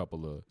bought a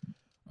couple of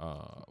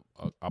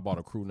I bought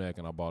a crew neck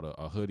and I bought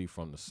a hoodie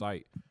from the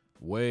site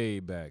way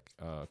back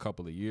a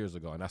couple of years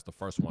ago, and that's the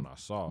first one I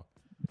saw.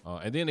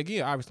 And then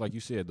again, obviously, like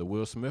you said, the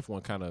Will Smith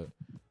one kind of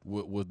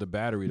was the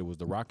battery that was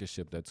the rocket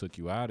ship that took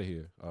you out of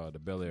here, the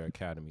Bel Air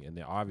Academy. And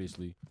then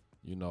obviously,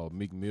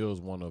 Meek Mill's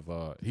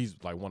he's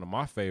like one of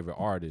my favorite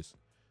artists,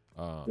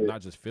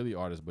 not just Philly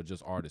artists, but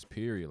just artists,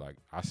 period. Like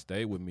I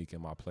stay with Meek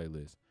in my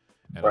playlist.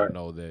 And right. I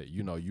know that,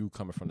 you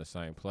coming from the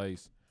same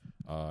place,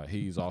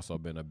 he's also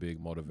been a big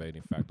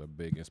motivating factor, a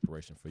big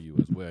inspiration for you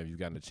as well. You've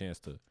gotten a chance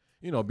to,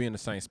 be in the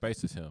same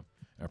space as him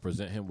and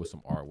present him with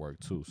some artwork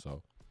too.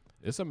 So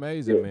it's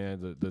amazing,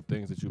 man, the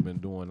things that you've been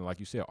doing. And like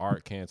you said,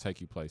 art can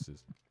take you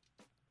places.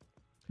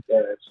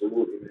 Yeah,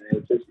 absolutely,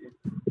 man.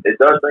 It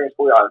does things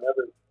for you. I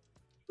never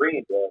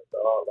dreamed of,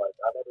 like,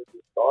 I never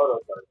just thought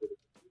of, like,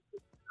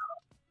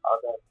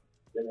 I've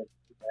been in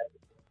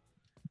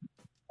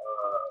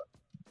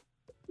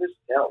just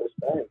countless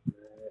things,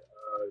 man.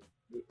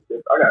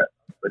 I got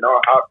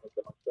Bernard Hopkins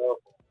on my cell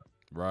phone.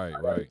 Right.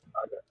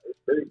 It's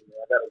crazy,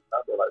 man. I got a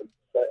number, like, we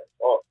sat and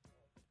talk,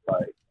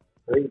 like,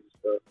 crazy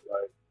stuff,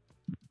 like,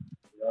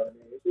 you know what I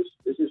mean?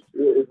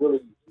 It really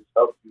just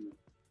helps you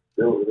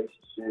build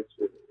relationships.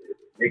 It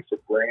makes a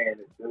brand.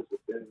 It builds a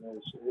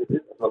business.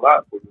 It's a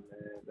lot for me,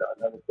 man, that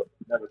I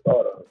never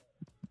thought of.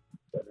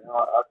 But now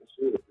I can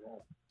see it,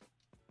 man.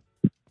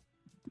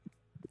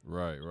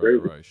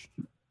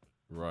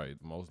 Right.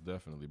 Most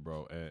definitely,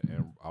 bro.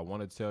 And I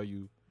want to tell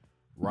you,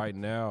 right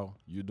now,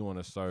 you're doing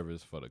a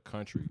service for the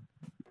country,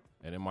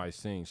 and it might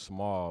seem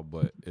small,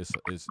 but it's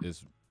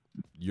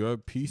your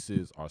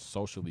pieces are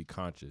socially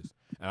conscious,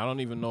 and I don't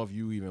even know if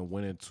you even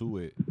went into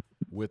it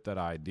with that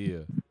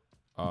idea.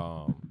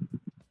 A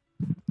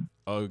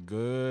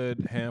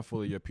good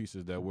handful of your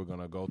pieces that we're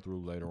gonna go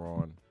through later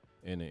on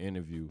in the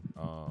interview,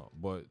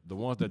 but the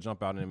ones that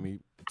jump out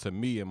to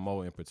me and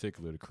Mo in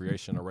particular, the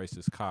creation of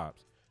racist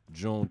cops,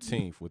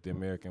 Juneteenth with the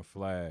American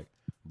flag,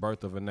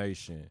 Birth of a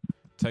Nation,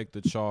 Take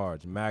the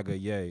Charge, MAGA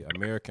Yay,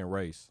 American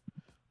Race.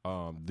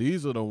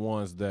 These are the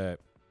ones that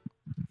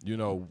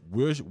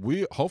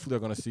we hopefully are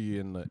going to see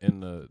in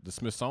the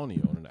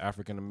Smithsonian, in the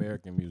African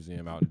American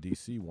Museum out in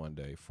DC one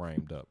day,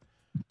 framed up.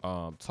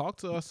 Talk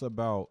to us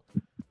about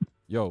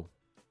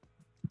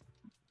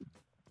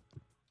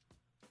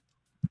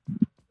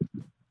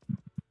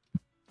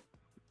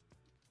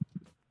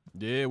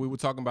Yeah, we were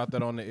talking about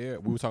that on the air.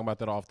 We were talking about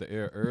that off the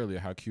air earlier.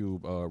 How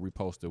Cube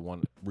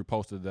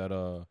reposted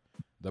that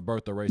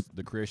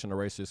the creation of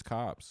racist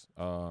cops.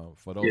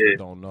 For those that Yeah,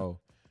 don't know,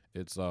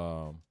 it's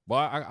well,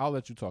 I'll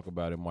let you talk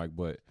about it, Mike.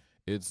 But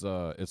it's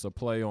a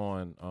play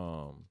on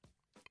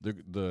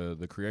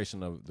the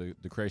creation of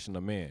the creation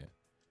of man,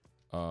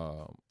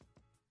 um,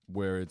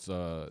 where it's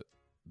the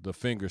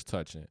fingers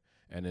touching,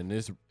 and in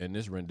this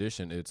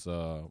rendition, it's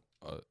a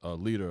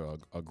leader,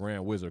 a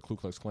grand wizard, Ku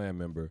Klux Klan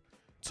member,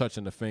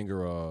 touching the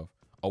finger of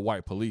a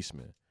white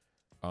policeman.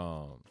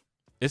 Um,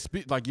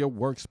 like your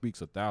work speaks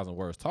 1,000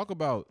 words. Talk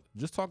about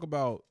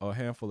a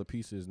handful of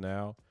pieces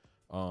now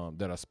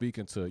that are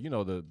speaking to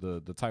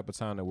the type of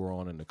time that we're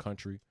on in the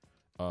country,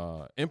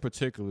 in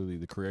particularly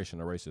the creation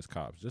of racist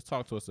cops. Just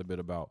talk to us a bit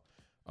about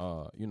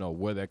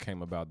where that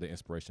came about, the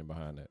inspiration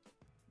behind that.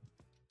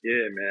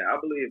 yeah, man. I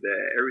believe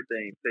that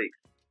everything takes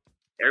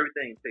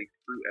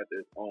fruit after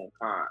its own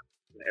kind.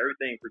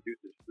 Everything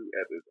produces fruit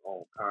after its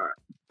own kind.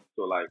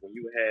 So like when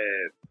you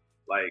have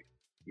like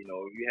you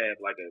have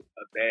like a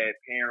bad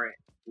parent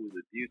who's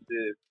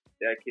abusive,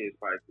 that kid's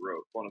probably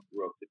gonna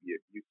grow up to be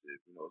abusive.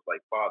 It's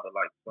like father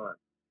like son.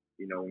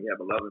 When you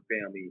have a loving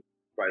family,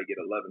 you probably get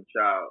a loving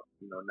child.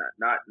 Not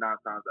 9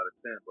 times out of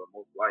 10, but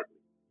most likely.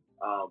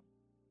 Um,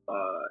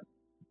 uh,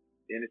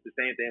 and it's the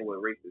same thing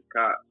with racist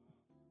cops.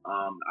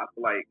 I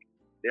feel like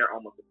they're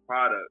almost a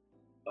product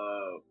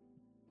of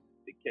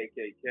the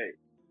KKK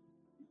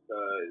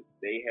because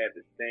they have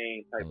the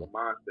same type Mm. of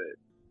mindset.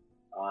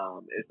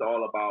 It's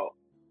all about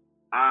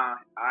I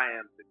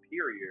am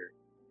superior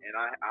and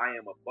I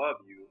am above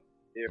you.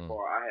 Mm.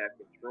 Therefore, I have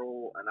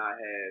control and I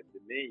have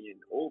dominion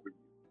over you.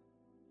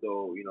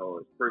 So,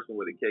 a person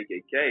with a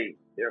KKK,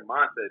 their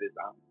mindset is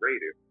I'm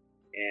greater.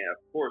 And of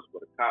course,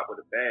 with a cop with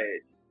a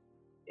badge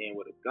and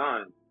with a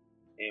gun,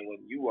 and when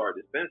you are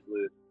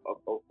defenseless, of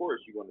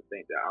course you're going to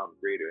think that I'm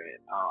greater and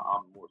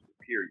I'm more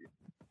superior.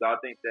 So I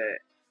think that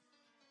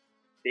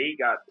they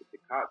got the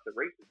cops, the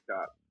racist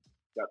cops,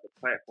 got the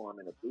platform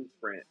and the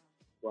blueprint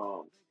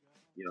from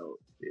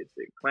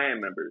the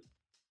Klan members.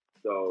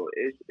 So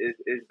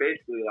it's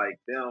basically like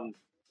them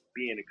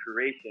being a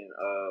creation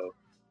of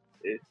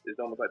it's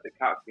almost like the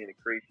cops being a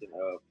creation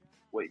of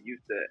what you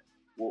said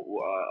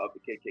of the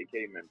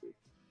KKK members.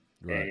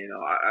 And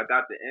Right. I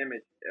got the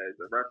image as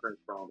a reference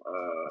from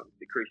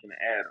the creation of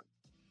Adam.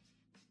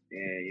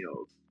 And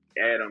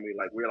Adam,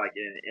 we're like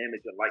in the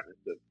image and likeness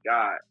of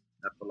God.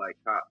 I feel like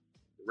cops,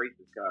 the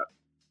racist cops,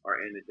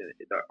 are in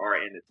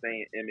the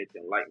same image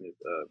and likeness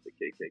of the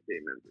KKK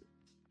members.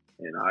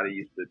 And how they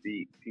used to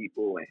beat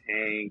people and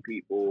hang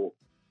people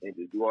and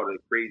just do all the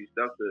crazy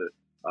stuff to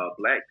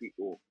black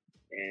people.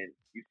 And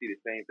you see the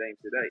same thing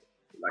today.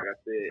 Like I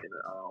said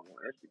on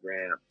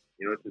Instagram,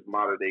 it's just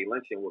modern day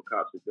lynching what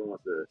cops are doing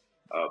to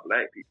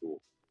black people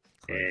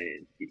Crazy.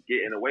 and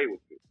getting away with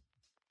it.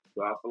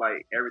 So I feel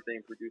like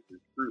everything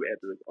produces fruit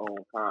after its own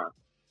kind.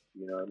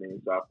 You know what I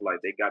mean? So I feel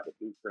like they got the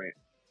blueprint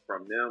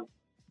from them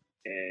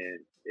and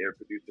they're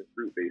producing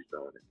fruit based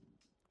on it.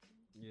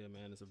 Yeah,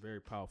 man, it's a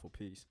very powerful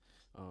piece.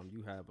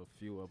 You have a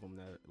few of them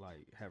that like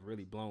have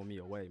really blown me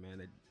away,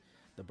 man.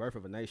 The birth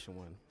of a nation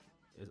one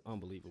is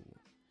unbelievable.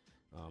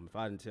 If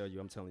I didn't tell you,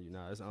 I'm telling you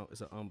now.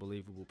 It's an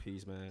unbelievable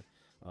piece, man.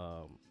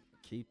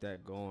 Keep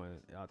that going.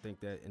 I think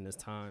that in this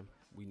time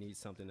we need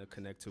something to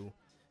connect to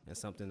and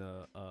something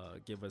to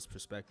give us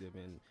perspective,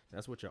 and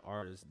that's what your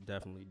art is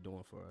definitely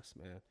doing for us,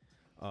 man.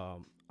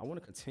 I want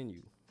to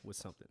continue with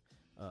something.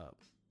 Uh,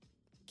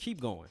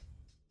 Keep going.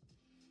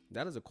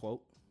 That is a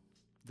quote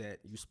that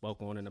you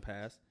spoke on in the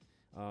past.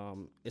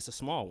 It's a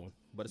small one,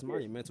 but it's Yeah.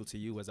 monumental to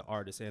you as an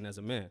artist and as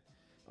a man.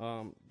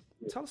 Um,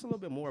 Yeah, Tell us a little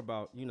bit more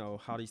about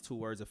how these two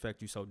words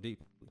affect you so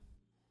deeply.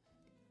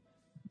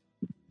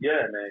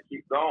 yeah, man,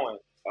 keep going.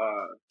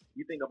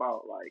 You think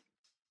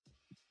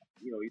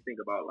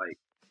about like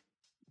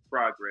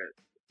progress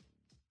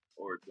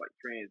or like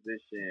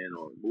transition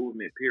or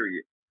movement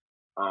period.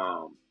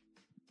 Um,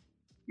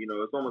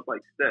 it's almost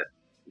like steps.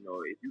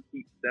 If you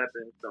keep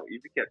stepping, so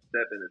if you kept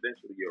stepping,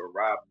 eventually you'll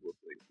arrive to a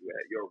place.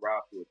 You'll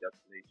arrive to a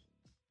destination.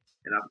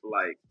 And I feel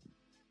like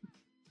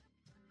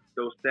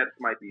those steps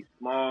might be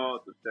small,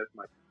 those steps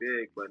might be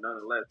big, but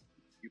nonetheless,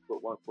 you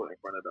put one foot in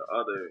front of the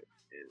other,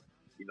 and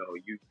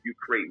you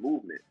create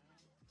movement.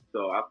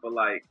 So I feel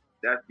like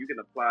you can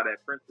apply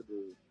that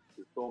principle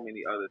to so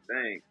many other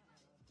things.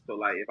 So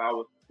like if I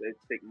was let's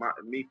take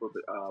me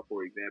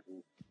for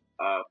example,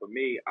 for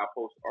me I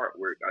post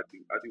artwork. I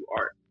do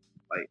art.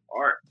 Like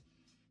art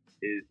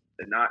is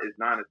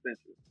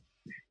non-essential,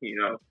 you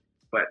know.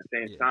 But at the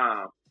same Yeah,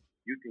 time,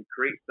 you can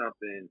create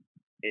something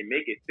and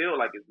make it feel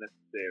like it's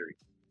necessary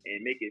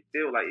and make it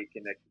feel like it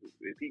connects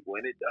with people,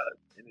 and it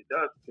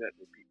does connect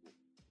with people.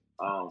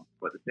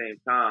 But at the same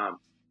time,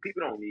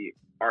 people don't need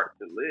art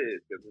to live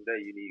because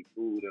today you need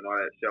food and all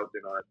that shelter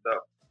and all that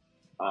stuff.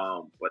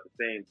 But at the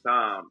same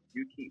time,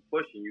 you keep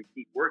pushing, you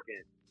keep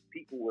working,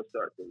 people will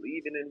start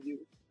believing in you,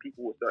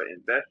 people will start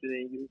investing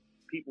in you,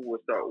 people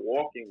will start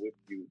walking with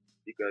you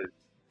because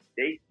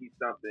they see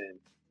something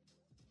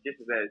just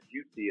as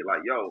you see it.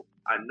 Like, yo,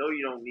 I know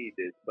you don't need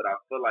this, but I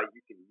feel like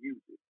you can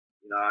use it.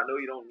 I know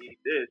you don't need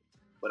this,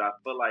 but I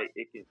feel like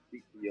it can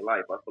speak to your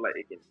life. I feel like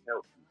it can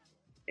help you.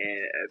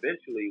 And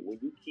eventually, when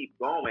you keep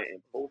going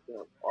and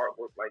posting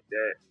artwork like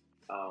that,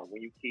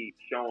 when you keep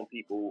showing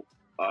people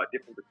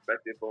different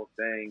perspective on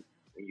things,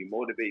 when you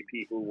motivate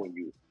people, when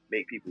you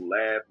make people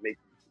laugh, make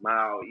people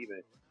smile,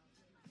 even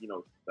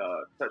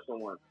touch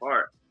someone's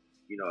heart,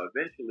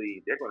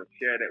 eventually they're going to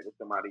share that with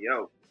somebody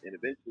else, and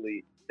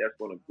eventually that's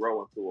going to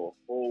grow into a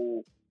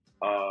whole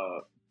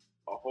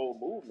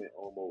movement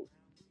almost.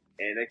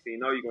 And next thing you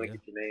know, you're going to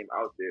get your name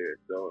out there.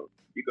 So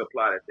you can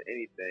apply that to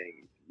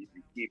anything. If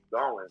you keep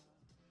going,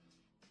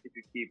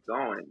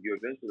 you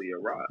eventually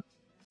arrive.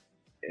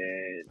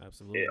 And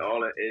Absolutely.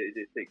 it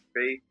just takes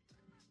faith,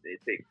 it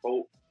takes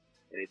hope,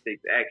 and it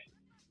takes action.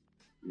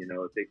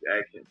 It takes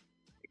action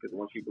because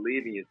once you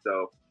believe in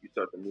yourself, you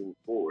start to move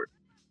forward.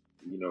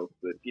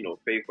 But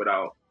faith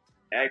without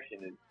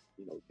action is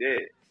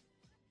dead.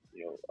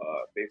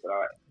 Faith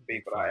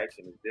without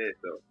action is dead.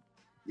 So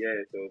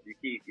yeah, so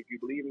if you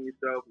believe in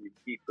yourself and you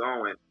keep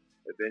going,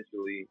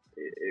 eventually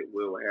it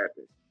will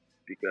happen.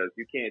 Because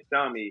you can't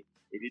tell me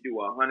if you do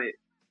 100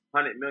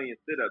 million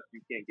sit-ups,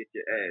 you can't get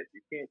your ass.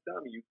 You can't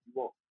tell me you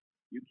won't.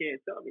 You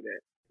can't tell me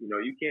that.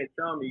 You can't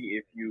tell me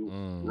if you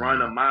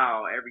run a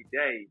mile every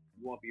day,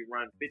 you won't be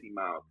running 50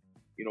 miles.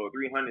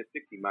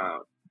 360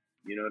 miles.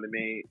 You know what I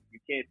mean? You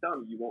can't tell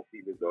me you won't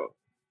see results.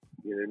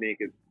 You know what I mean?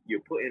 Because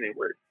you're putting in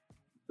work.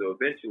 So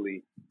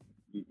eventually,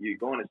 you're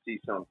going to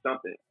see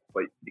something.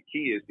 But the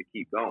key is to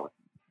keep going.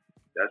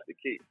 That's the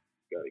key.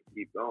 You got to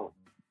keep going.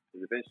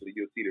 Because eventually,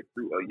 you'll see the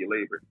fruit of your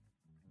labor.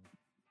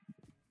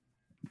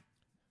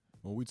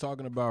 When we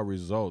talking about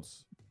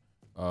results,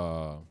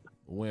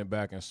 went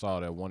back and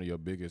saw that one of your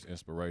biggest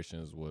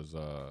inspirations was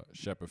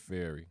Shepard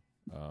Fairey.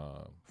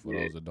 For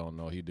those that don't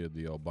know, he did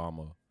the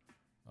Obama,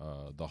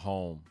 the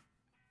home,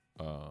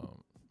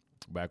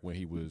 back when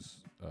he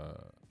was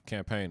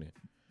campaigning.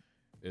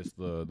 It's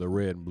the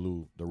red and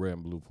blue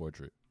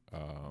portrait.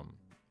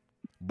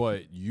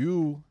 But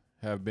you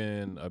have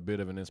been a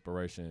bit of an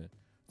inspiration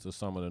to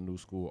some of the new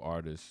school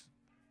artists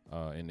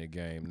in the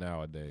game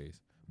nowadays.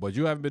 But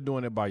you haven't been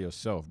doing it by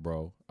yourself,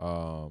 bro.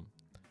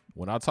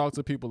 When I talk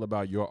to people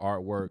about your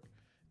artwork,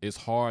 it's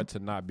hard to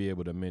not be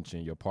able to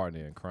mention your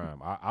partner in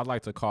crime. I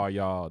like to call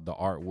y'all the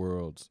art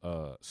world's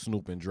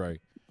Snoop and Dre,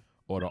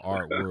 or the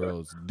art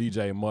world's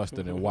DJ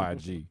Mustard and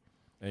YG.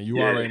 And you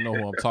already know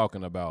who I'm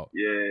talking about.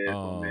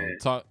 Man.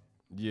 Talk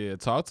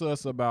to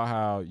us about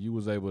how you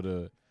was able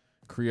to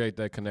create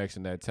that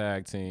connection, that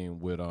tag team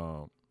with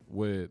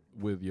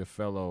your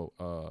fellow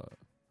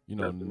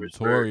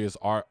notorious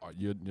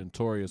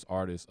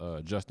artist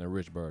Justin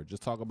Richburg.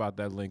 Just talk about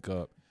that link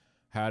up.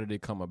 How did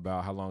it come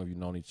about? How long have you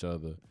known each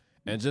other?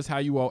 And just how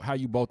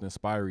you both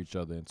inspire each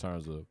other in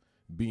terms of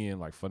being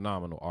like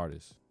phenomenal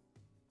artists.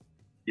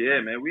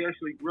 Yeah, man, we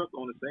actually grew up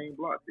on the same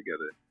block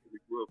together. We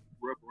grew up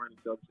around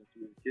each other since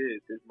we were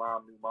kids. His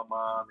mom knew my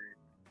mom, and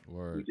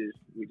Word. we just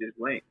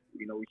linked. I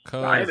even know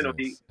I even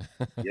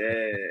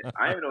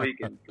know he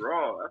can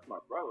draw. That's my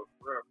brother,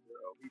 bro.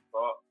 We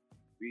talk,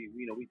 we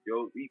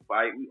joke, we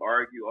fight, we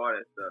argue, all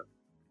that stuff.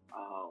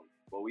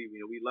 But we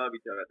love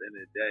each other at the end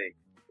of the day.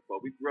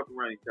 But we grew up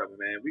around each other,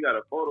 man. We got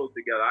a photo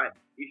together.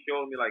 He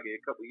showed me like a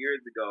couple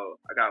years ago.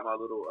 I got my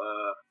little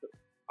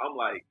I'm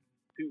like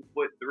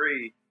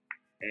 2'3",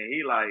 and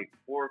he like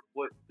 4'6"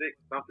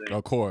 something.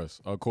 Of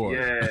course.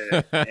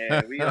 Yeah,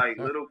 and we like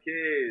little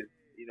kids,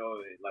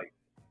 like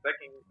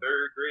second,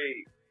 third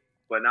grade.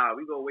 But nah,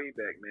 we go way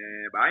back,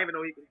 man. But I didn't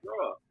even know he can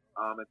draw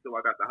until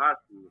I got to high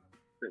school.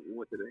 We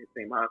went to the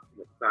same high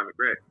school at Simon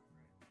Greg,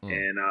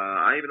 and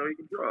I didn't even know he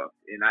could draw,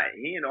 and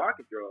he didn't know I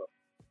could draw.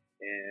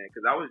 And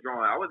because I was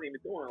drawing, I wasn't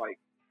even doing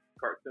like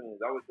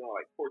cartoons. I was doing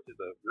like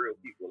portraits of real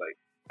people. Like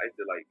I used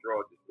to like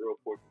draw just real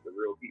portraits of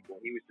real people.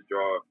 And he used to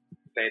draw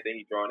the same thing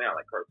he draw now,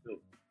 like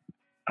cartoons.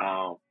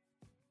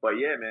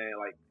 But yeah, man,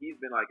 like he's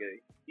been like a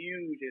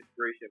huge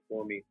inspiration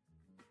for me,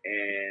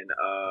 and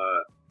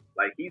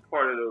like he's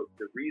part of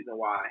the reason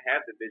why I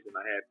have the vision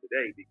I have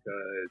today.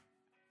 Because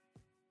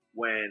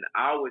when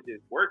I was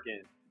just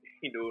working,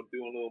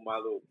 doing my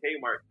little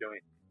Kmart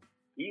joint,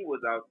 he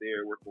was out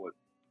there working with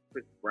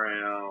Chris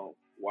Brown,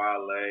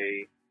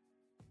 Wale,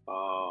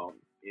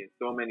 and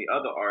so many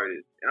other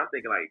artists. And I'm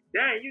thinking like,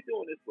 dang, you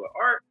doing this for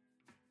art?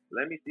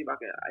 Let me see if I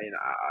can.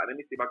 Let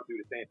me see if I can do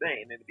the same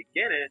thing. And in the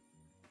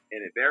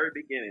very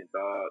beginning,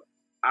 dog,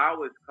 I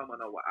was coming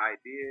up with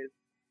ideas,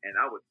 and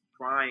I was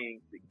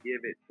trying to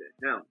give it to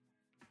him,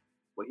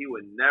 but he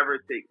would never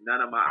take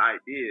none of my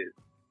ideas.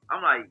 I'm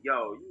like,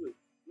 yo, you was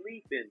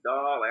sleeping,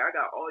 dog. Like I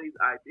got all these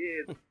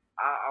ideas.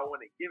 I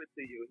want to give it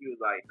to you. He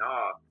was like,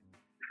 nah.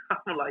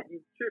 I'm like, you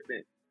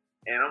tripping.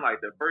 And I'm like,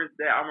 the first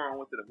day, I remember I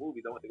went to the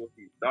movies. I went to go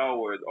see Star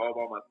Wars all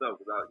by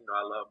myself because I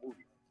love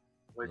movies.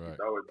 Went to see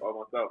Star Wars all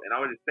by myself. And I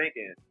was just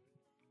thinking,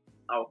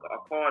 I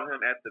called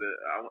him after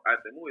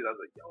the movies. I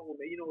was like, yo,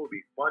 man, what would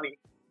be funny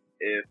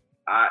if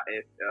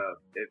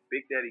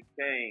Big Daddy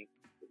Kane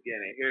was getting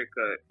a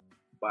haircut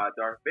by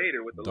Darth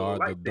Vader with the little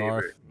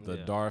lightsaber.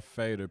 The Darth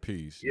Vader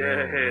piece.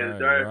 Yeah,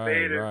 the Darth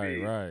Vader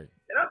piece. Right.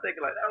 And I'm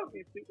thinking like that would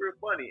be super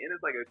funny, and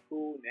it's like a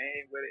cool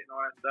name with it and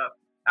all that stuff.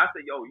 I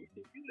said, yo, you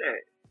should do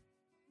that.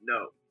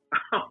 No.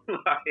 I'm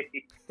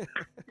like,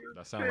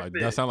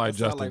 that sound like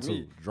Justin like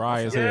too. me.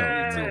 Dry as hell.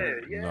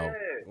 No.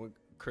 When,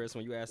 Chris,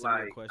 when you ask me a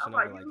like, question, I'm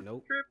I'll like, be like, you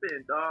nope.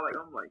 tripping, dog. Like,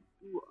 I'm like,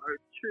 you are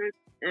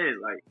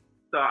tripping. Like,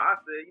 so I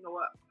said, you know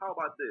what? How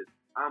about this?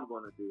 I'm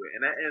gonna do it,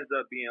 and that ends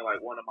up being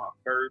like one of my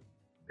first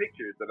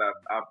pictures that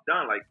I've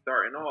done, like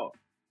starting off.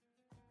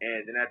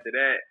 And then after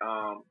that,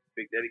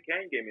 Big Daddy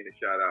Kane gave me the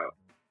shout out.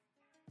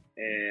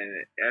 And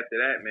after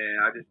that,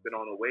 man, I just been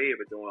on a wave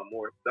of doing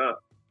more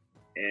stuff.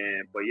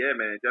 But yeah,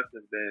 man,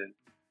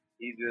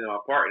 he's been my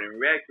partner.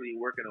 We're actually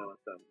working on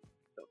some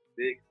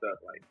big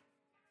stuff, like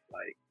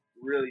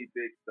really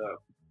big stuff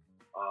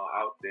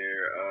out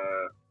there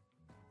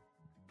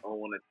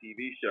on a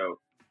TV show.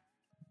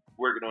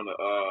 Working on an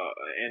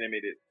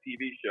animated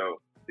TV show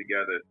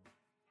together,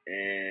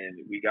 and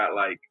we got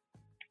like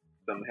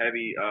some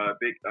heavy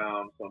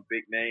some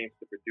big names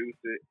to produce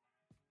it.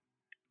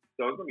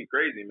 So it's gonna be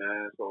crazy,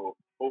 man. So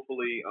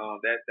hopefully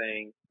that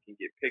thing can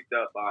get picked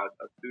up by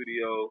a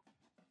studio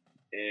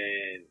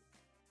and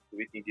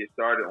we can get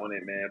started on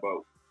it, man.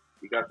 But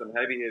we got some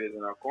heavy hitters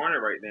in our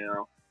corner right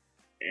now,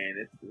 and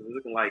it's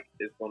looking like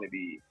it's gonna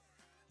be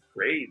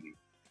crazy.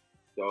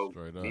 So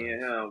me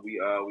and him, we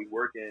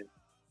working,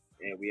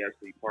 and we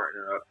actually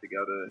partner up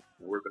together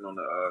and working on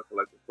a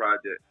collective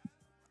project.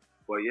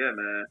 But yeah,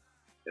 man,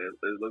 it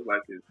looks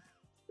like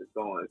it's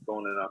going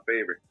in our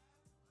favor.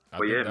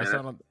 But yeah,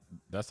 man,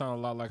 that sounded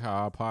a lot like how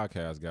our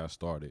podcast got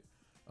started.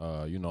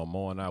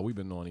 Mo and I, we've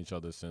been knowing each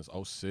other since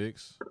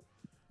 2006.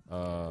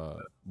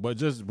 But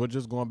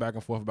just going back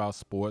and forth about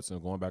sports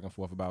and going back and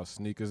forth about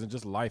sneakers and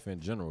just life in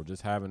general,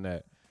 just having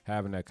that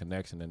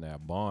connection and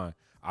that bond.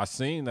 I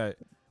seen that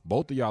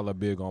both of y'all are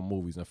big on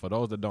movies, and for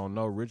those that don't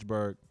know,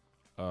 Richburg,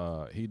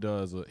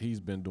 he's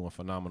been doing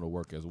phenomenal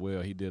work as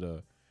well. He did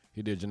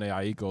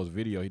Janae Aiko's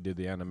video. He did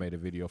the animated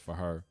video for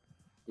her.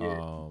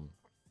 Yeah.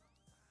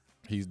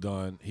 He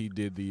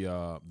did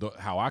the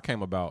how I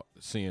came about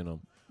seeing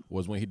him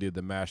was when he did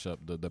the mashup,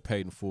 the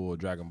paid in full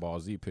Dragon Ball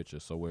Z picture.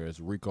 So where it's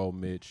Rico,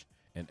 Mitch,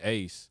 and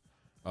Ace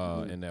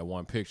in that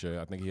one picture.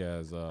 I think he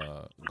has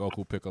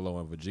Goku, Piccolo,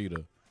 and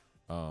Vegeta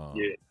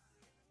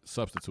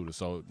substituted.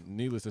 So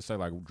needless to say,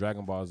 like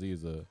Dragon Ball Z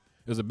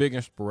is a big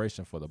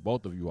inspiration for the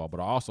both of you all. But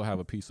I also have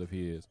a piece of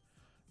his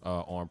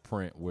on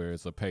print where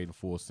it's a paid in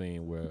full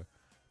scene where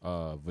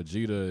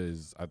Vegeta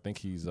is, I think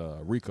he's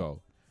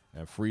Rico,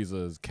 and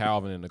Frieza is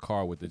Calvin in the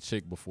car with the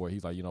chick before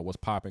he's like, what's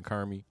poppin',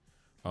 Kermie?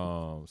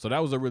 So that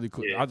was a really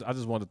cool. Yeah. I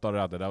just wanted to throw it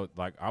out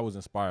that I was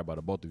inspired by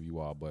the both of you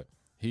all. But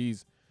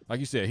he's, like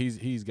you said,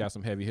 he's got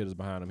some heavy hitters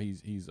behind him.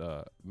 He's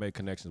made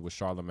connections with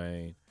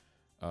Charlemagne,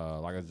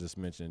 like I just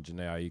mentioned,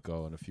 Janae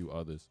Aiko and a few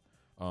others.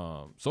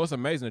 So it's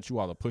amazing that you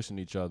all are pushing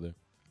each other,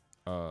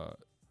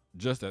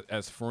 just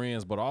as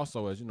friends, but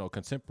also as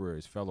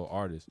contemporaries, fellow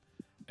artists,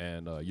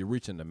 and you're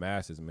reaching the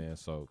masses, man.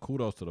 So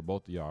kudos to the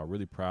both of y'all. I'm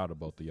really proud of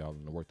both of y'all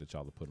and the work that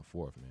y'all are putting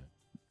forth, man.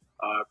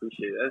 I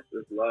appreciate it. That's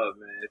just love,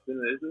 man. It's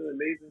an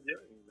amazing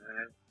journey,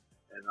 man,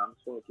 and I'm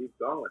just gonna keep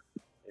going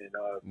and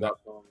drop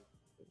some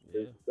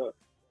stuff.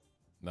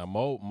 Now,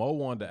 Mo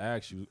wanted to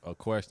ask you a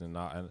question.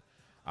 Now,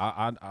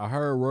 and I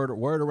heard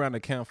word around the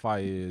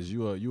campfire is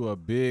you a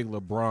big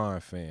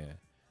LeBron fan.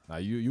 Now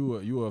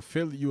you a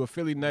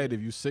Philly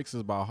native. You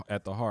Sixers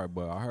at the heart,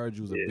 but I heard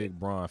you was a big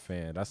Bron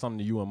fan. That's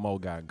something you and Mo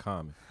got in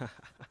common.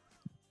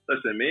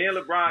 Listen, me and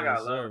LeBron got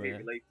a love-hate man.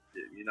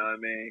 relationship. You know what I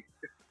mean?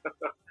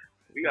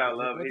 We got a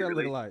love-hate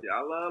relationship. Like?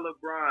 I love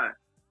LeBron.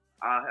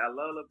 I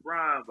love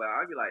LeBron, but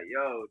I be like,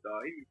 yo,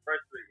 dog, he be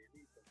frustrating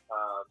me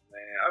sometimes,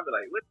 man. I be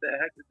like, what the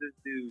heck is this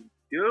dude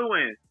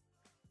doing?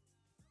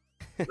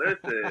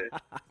 Listen,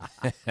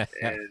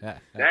 and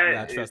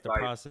that is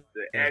like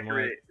the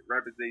accurate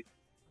representation.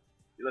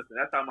 Listen,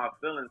 that's how my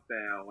feelings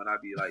sound when I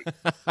be like,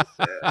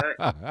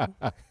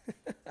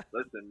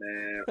 listen,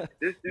 man,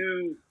 this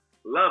dude,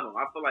 love him.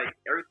 I feel like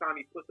every time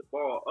he put the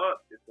ball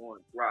up, it's going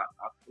to drop.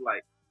 I feel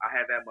like I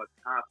have that much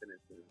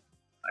confidence in him.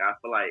 Like, I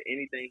feel like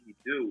anything he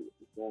do,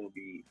 it's going to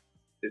be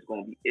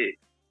it.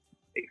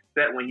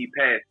 Except when he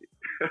passes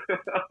it.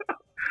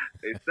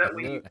 Except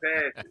when he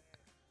passes it.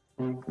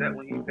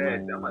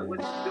 I'm like,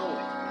 what you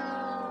doing?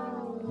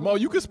 Mo,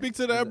 you can speak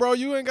to that, bro.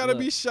 You ain't gotta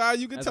be shy.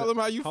 You can tell him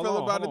how you feel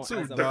about it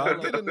too,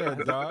 dog. Get in there,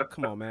 dog.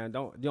 Come on, man.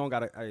 You don't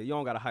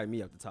gotta hype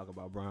me up to talk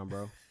about Bron,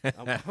 bro.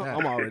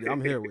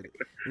 I'm here with it.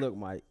 Look,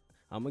 Mike,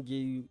 I'm gonna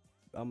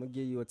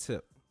give you a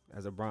tip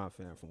as a Bron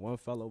fan, from one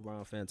fellow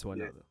Bron fan to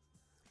another.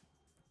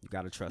 You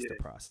gotta trust the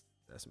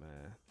process,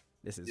 man.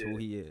 This is who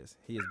he is.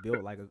 He is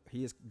built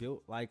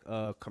like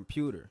a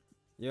computer.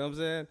 You know what I'm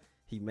saying?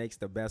 He makes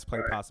the best play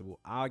possible.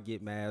 I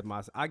get mad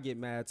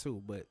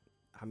too, but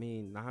I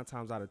mean, 9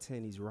 times out of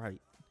 10, he's right.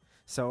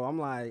 So I'm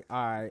like,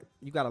 all right,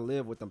 you got to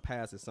live with them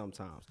passes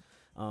sometimes.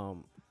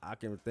 I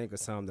can think of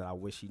some that I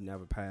wish he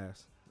never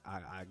passed.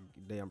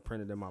 They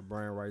imprinted in my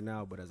brain right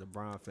now, but as a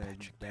Bron fan,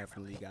 you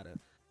definitely got to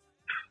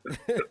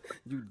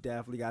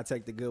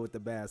take the good with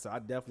the bad. So I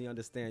definitely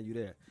understand you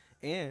there.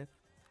 And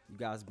you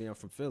guys being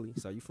from Philly,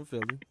 so you from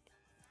Philly.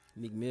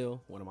 Meek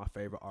Mill, one of my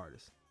favorite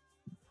artists.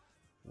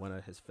 One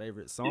of his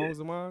favorite Yeah, songs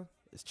of mine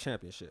is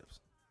Championships.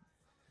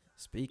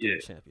 Speaking of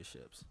yeah.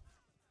 championships,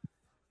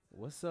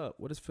 what's up?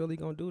 What is Philly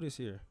gonna do this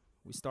year?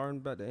 We starting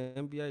back the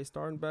NBA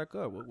starting back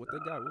up. What they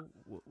got?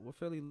 What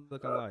Philly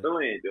looking like?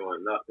 Philly ain't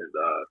doing nothing,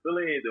 dog.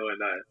 Philly ain't doing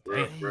nothing,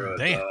 for real,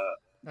 Damn.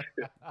 dog.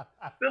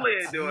 Philly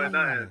ain't doing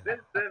nothing. Damn.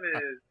 Ben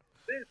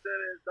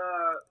Simmons,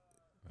 dog.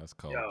 That's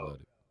cold Yo,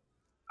 blooded.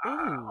 I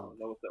Ooh. don't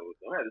know what's up with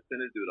them. I had to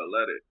send this dude a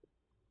letter,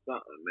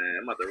 something, man.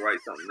 I'm about to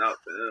write something out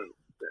to him.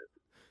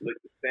 Look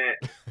the stamp,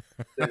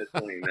 send it to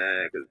him,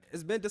 man. Cause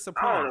It's been I don't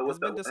disappointing. know It's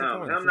what's up been with him.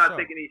 disappointing I'm for not sure.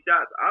 taking these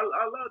shots. I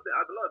love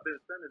Ben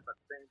Simmons at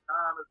the same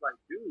time. It's like,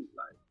 dude,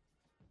 like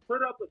put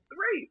up a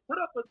 3,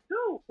 put up a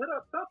 2, put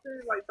up something.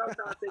 Like stop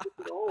trying to take it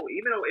to the hole.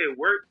 Even though it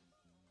works,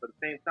 at the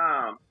same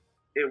time,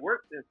 it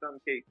works in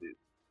some cases,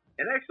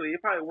 and actually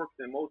it probably works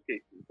in most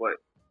cases. But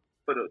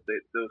for the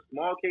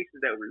small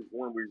cases that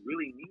when we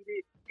really need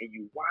it, and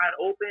you wide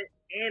open,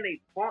 and they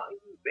taunting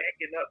you,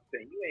 backing up,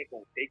 saying you ain't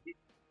gonna take it.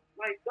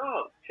 Like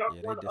dog, chuck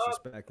Yeah, they one up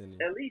disrespecting you.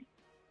 at least.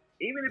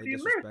 Even if They you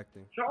miss,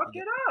 disrespecting. chalk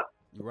You it get, up.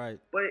 you're right.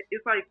 But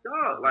it's like,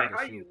 dog, You like gotta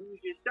how you shoot.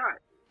 lose your shot?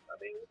 I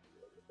mean,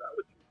 what's up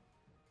with you?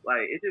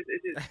 Like it just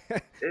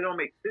it don't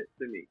make sense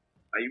to me.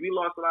 Like we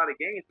lost a lot of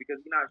games because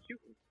we're not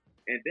shooting.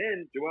 And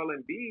then Joel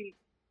Embiid,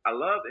 I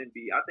love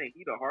Embiid. I think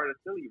he's the heart of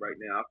Philly right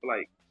now. I feel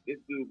like this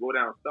dude go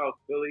down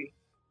South Philly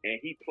and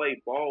he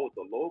play ball with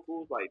the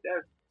locals. Like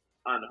that's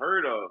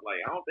unheard of. Like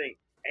I don't think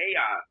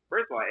AI.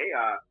 First of all,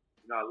 AI.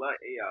 I love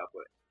AI,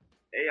 but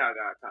AI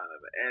got kind of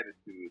an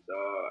attitude,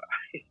 dog.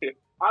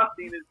 I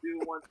seen this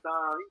dude one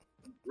time.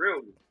 He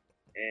grilled me,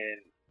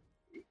 and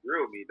he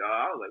grilled me, dog.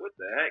 I was like, "What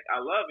the heck?" I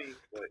love him,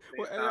 but at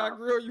the What same AI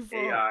time, grill you for?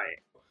 AI.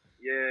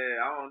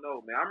 Yeah, I don't know,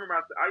 man. I remember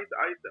I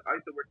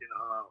used to work in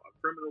a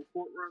criminal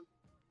courtroom,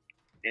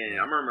 and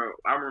I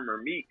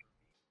remember Meek.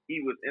 He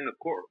was in the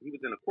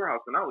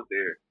courthouse when I was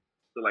there.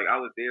 So like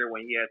I was there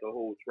when he had the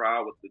whole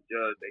trial with the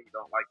judge that he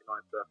don't like and all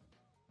that stuff.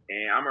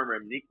 And I remember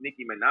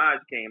Nicki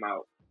Minaj came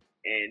out,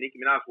 and Nicki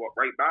Minaj walked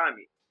right by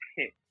me,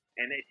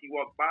 and then she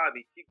walked by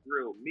me. She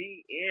grilled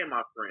me and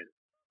my friend.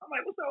 I'm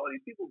like, what's up with all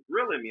these people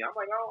grilling me? I'm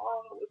like, I don't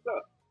know what's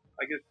up.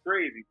 Like it's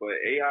crazy, but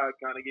AI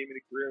kind of gave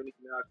me the grill. Nicki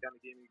Minaj kind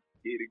of gave me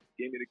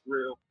the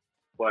grill.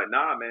 But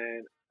nah,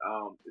 man,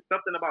 it's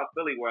something about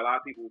Philly where a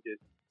lot of people just,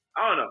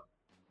 I don't know.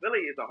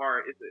 Philly is it's a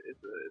hard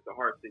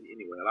city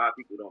anyway. A lot of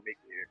people don't make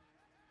it here.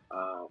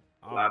 A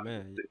Oh lot of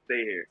man, people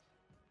stay here.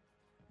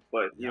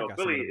 But y'all got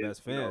some Philly of the is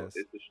best fans.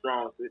 it's a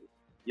strong city.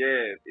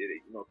 Yeah,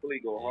 Philly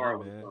go Yeah, hard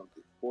when it man. comes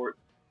to sports,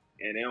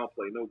 and they don't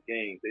play no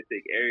games. They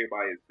take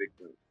everybody as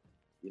victims.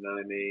 You know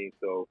what I mean?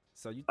 So,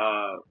 So you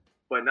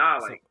but nah,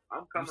 so like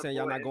I'm you coming saying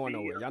for y'all not going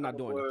NBA. nowhere? I'm Y'all not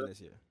coming doing for. nothing this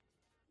year?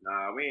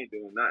 Nah, we ain't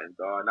doing nothing,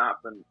 dog.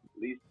 Not for at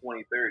least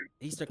 2030.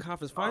 Eastern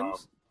Conference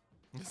Finals?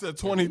 He said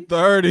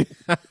 2030.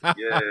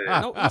 Yeah.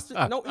 No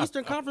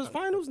Eastern Conference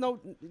Finals? No,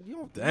 you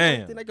don't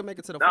Damn. think they can make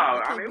it to the No,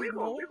 finals? They I can't mean beat we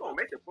gonna Milwaukee.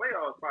 make the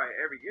playoffs probably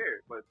every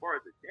year, but as far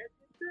as the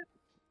championship,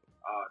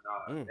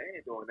 Mm. they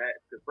ain't doing that.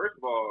 Because first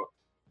of all,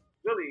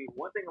 Philly.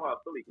 One thing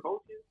about Philly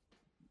coaches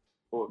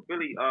or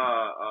Philly,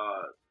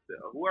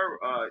 whoever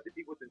the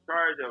people in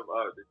charge of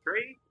the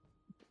trade,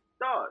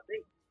 dog,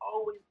 they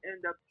always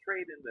end up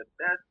trading the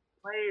best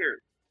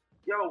players.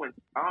 Yo, when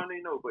I don't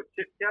even know, but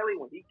Chip Kelly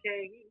when he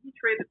came, he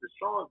traded to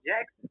Sean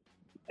Jackson.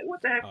 Like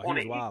what the heck Oh, on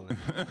he was the wilding.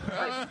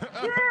 like,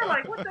 yeah,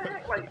 like what the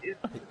heck? Like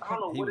I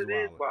don't know He what was it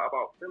is wilding.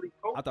 about Philly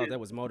coaches. I thought that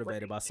was but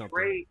motivated they by something.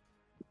 trade.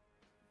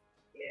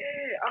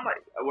 Yeah, I'm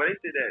like, well, they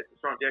said that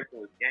Sean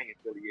Jackson was gang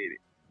affiliated.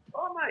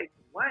 So I'm like,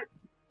 what?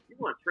 You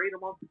want to trade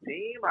him off the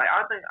team? Like,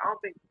 I don't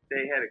think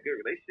they had a good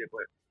relationship,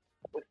 but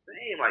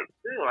same, like,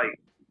 still, like,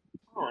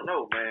 I don't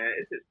know, man.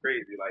 It's just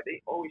crazy. Like, they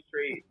always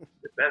trade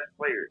the best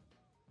players.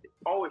 They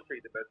always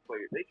trade the best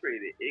players. They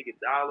traded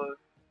Iguodala.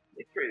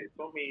 They traded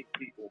so many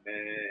people,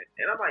 man.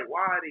 And I'm like,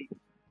 why are they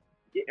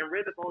getting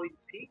rid of all these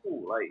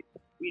people? Like,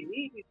 we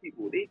need these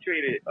people. They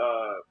traded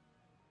a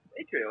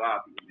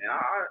lot of people, man.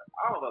 I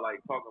don't know, like,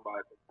 talking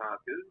about it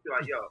sometimes. Because it's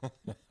like, yo,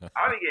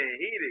 I be getting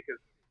heated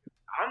because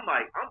I'm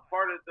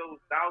part of those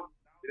thousands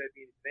that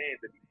be fans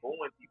that be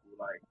booing people.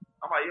 Like,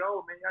 I'm like,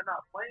 yo, man, y'all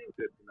not playing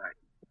good tonight.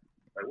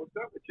 Like, what's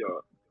up with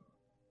y'all?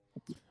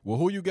 Well,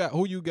 who you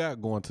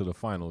got going to the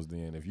finals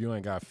then? If you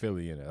ain't got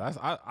Philly in it,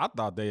 I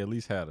thought they at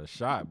least had a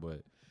shot, but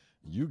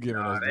you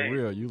giving us the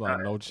real. You like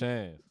no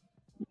chance.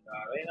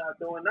 Nah, they not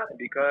doing nothing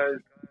because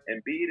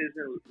Embiid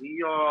isn't.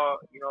 He all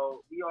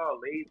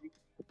lazy,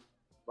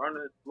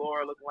 running the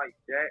floor looking like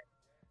Shaq.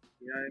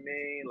 You know what I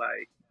mean?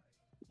 Like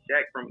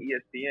Shaq from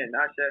ESPN,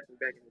 not Shaq from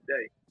back in the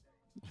day.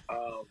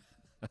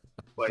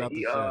 But Shout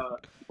he to Shaq.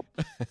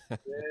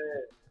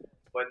 yeah.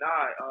 But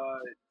nah,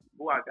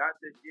 who I got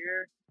this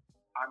year?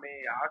 I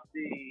mean, I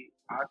see.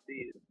 I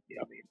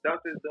mean,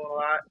 Celtics doing a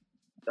lot.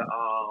 The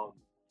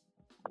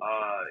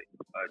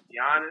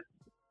Giannis.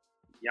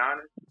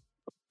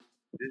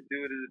 This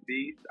dude is a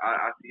beast.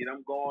 I see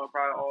them going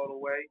probably all the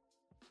way.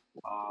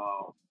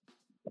 Of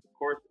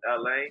course,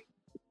 LA.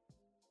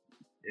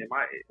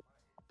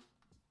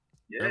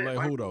 Yeah,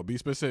 LA who though? Be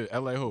specific.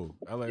 LA who?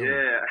 LA who?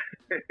 Yeah,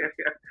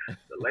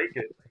 the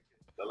Lakers.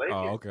 The Oh,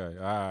 Lakers. okay.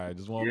 All right.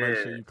 Just want to make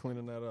sure you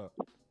cleaning that up.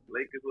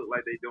 Lakers look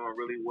like they're doing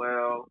really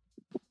well.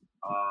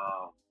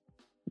 Um,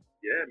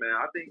 yeah, man.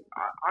 I think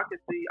I can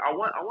see. I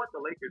want the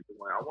Lakers to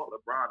win. I want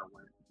LeBron to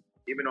win.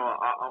 Even though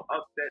I'm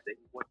upset that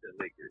he went to the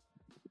Lakers.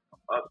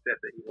 I'm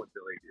upset that he went to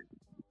the Lakers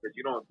because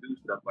you don't do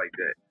stuff like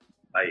that.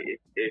 Like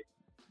if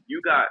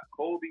you got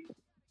Kobe,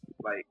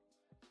 like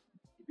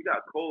if you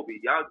got Kobe,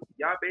 y'all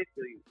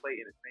basically play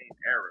in the same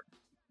era.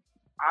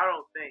 I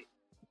don't think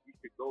you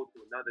should go to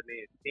another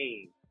man's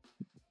team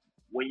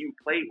when you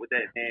played with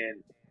that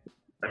man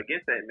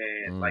against that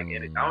man. Like,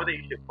 and I don't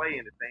think you should play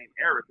in the same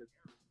era because,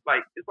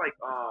 like, it's like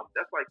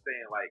that's like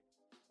saying like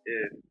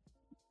if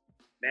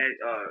man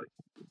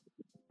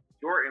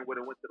Jordan would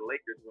have went to the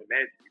Lakers when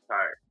Magic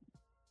retired.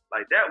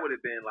 Like that would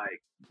have been like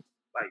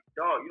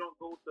dog, you don't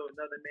go to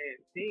another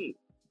man's team,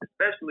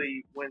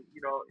 especially when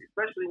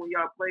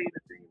y'all play in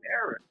the same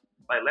era.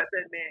 Like let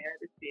that man have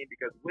his team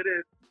because what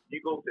if you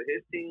go to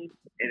his team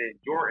and then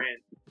Jordan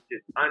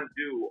just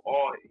undo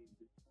all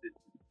just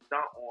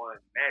stunt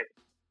on Magic?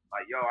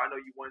 Like yo, I know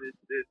you wanted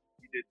this,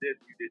 you did this,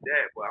 you did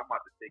that, but I'm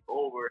about to take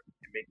over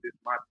and make this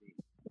my team.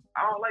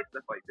 I don't like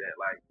stuff like that.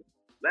 Like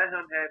let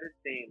him have his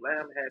team,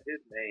 let him have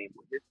his name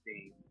with his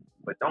team,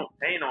 but don't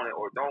paint on it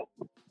or don't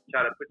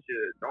try to put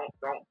your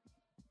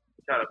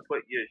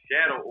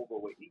shadow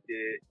over what he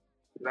did.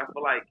 Because I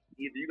feel like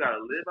either you gotta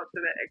live up to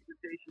that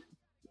expectation,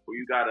 or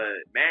you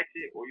gotta match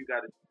it, or you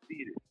gotta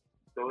succeed it.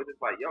 So it's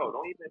just like, yo,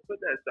 don't even put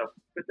that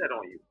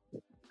on you.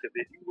 Because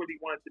if you really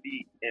wanted to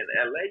be in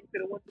LA, you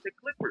could have went to the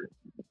Clippers.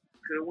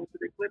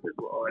 With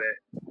all that.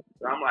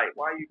 So I'm like,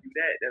 why you do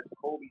that? That's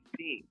Kobe's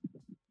team.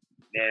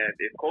 Now,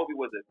 if Kobe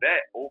was a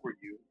vet over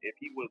you, if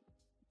y'all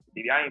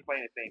ain't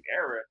playing the same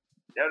era,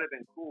 that would have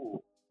been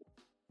cool.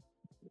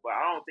 But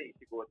I don't think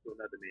you should go into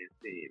another man's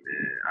team,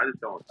 man. I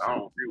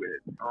don't agree with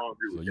it. I don't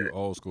agree with you that.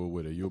 Old school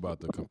with it. You about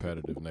the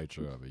competitive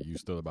nature of it. You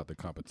still about the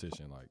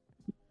competition, like.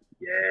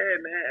 Yeah,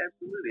 man,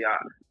 absolutely.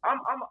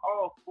 I'm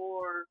all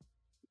for.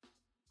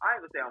 I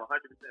ain't gonna say I'm 100%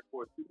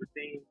 for a super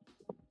team,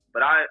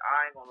 but I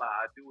ain't gonna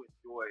lie. I do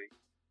enjoy,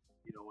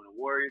 when the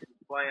Warriors is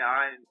playing,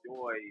 I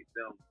enjoy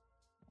them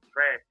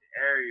trashing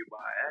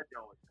everybody. That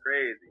joint was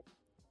crazy.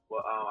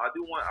 But I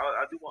do want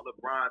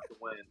LeBron to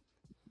win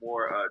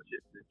more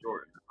chips than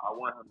Jordan. I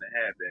want him to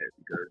have that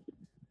because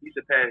he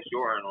surpassed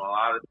Jordan on a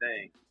lot of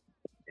things,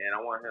 and I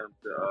want him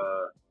to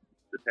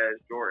surpass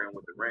Jordan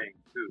with the ring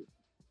too.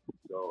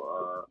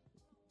 So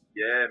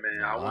yeah,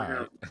 man, I want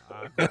him.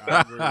 I agree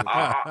with you.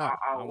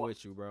 I'm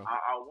with you, bro.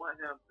 I want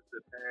him to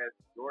surpass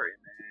Jordan,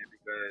 man,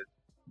 because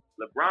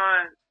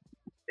LeBron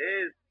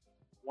is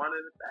one of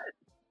the best,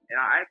 and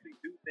I actually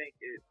do think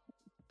it's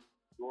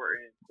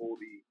Jordan,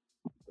 Kobe,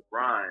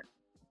 LeBron.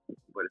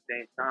 But at the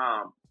same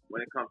time,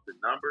 when it comes to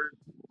numbers,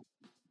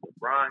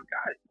 LeBron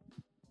got it,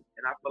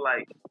 and I feel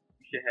like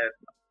you should have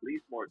at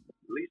least more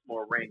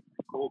rings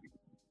than Kobe.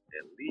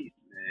 At least,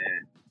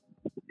 man.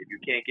 If you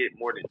can't get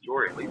more than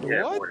Jordan, at least you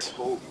have more than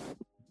Kobe.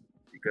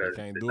 Because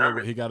he can't do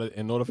it. He got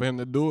in order for him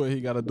to do it,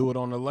 he got to do it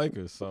on the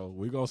Lakers. So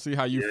we're gonna see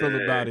how you feel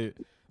about it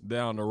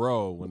down the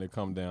road when it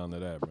come down to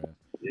that, man.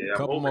 Yeah,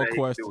 couple more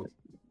questions.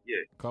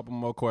 Yeah. Couple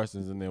more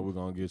questions, and then we're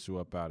gonna get you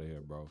up out of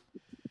here, bro.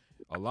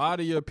 A lot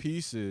of your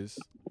pieces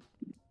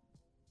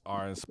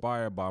are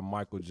inspired by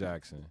Michael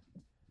Jackson.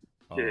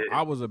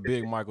 I was a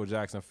big Michael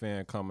Jackson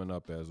fan coming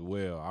up as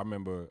well. I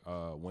remember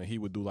when he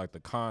would do like the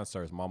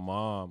concerts. My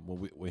mom,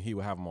 when he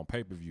would have them on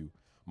pay-per-view,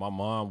 my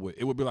mom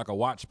it would be like a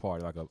watch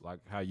party, like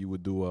how you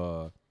would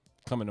do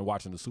coming and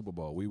watching the Super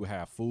Bowl. We would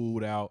have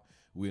food out.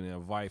 We'd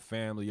invite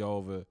family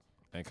over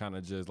and kind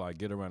of just like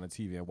get around the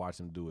TV and watch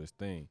him do his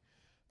thing.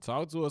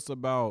 Talk to us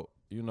about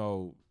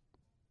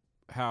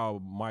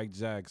how Mike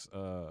Jackson,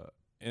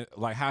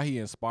 like how he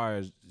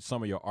inspires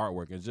some of your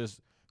artwork and just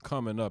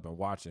coming up and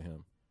watching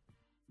him.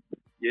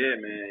 Yeah,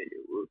 man.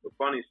 A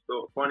funny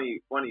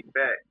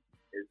fact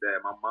is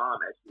that my mom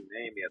actually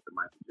named me after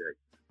Michael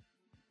Jackson,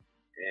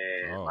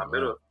 and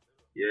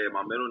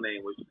my middle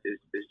name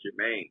is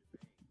Jermaine.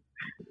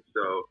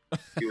 So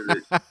he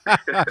was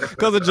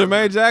because of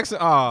Jermaine Jackson.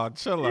 Oh,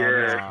 chill out.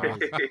 Yeah.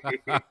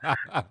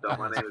 So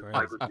my name is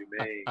Michael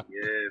Jermaine.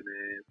 Yeah,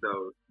 man.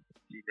 So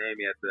she named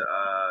me after.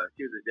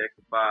 She was a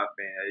Jackson 5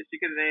 fan. She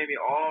could have named me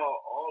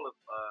all of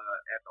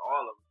after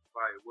all of them. She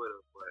probably would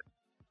have,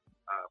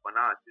 but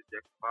nah, she's a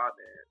Jackson 5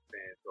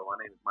 fan. So my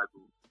name is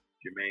Michael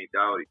Jermaine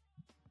Doughty.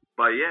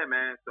 But yeah,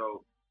 man.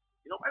 So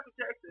Michael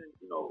Jackson.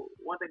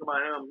 One thing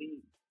about him,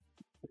 he's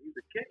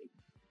a king.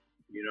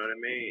 You know what I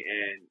mean?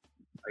 And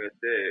like I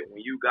said,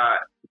 when you got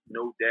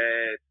no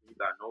dad, you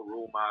got no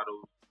role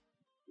models,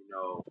 you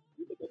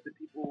look up to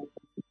people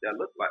that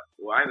look like.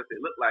 Well, I ain't gonna say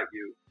look like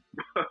you.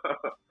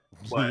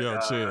 But, yo,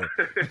 chill.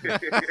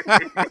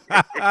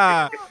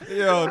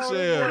 Yo,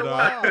 chill,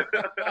 dog.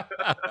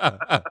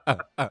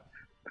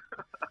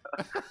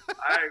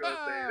 I ain't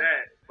gonna say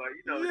that, but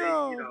they,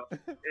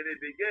 in the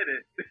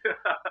beginning,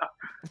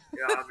 you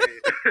know what I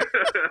mean.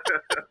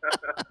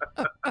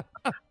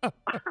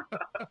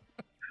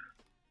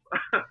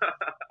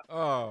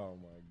 Oh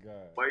my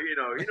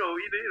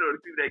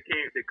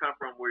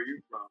where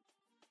you from.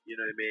 You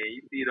know what I mean?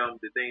 You see them,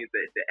 the things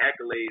that the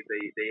accolades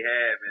they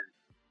have, and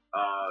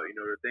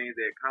the things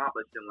they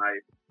accomplish in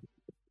life.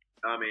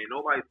 I mean,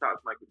 nobody tops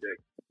Michael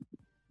Jackson.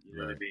 You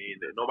know what I mean?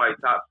 Nobody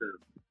tops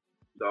him.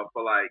 So I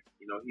feel like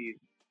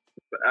he's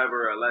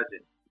forever a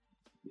legend.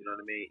 You know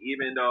what I mean?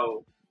 Even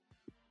though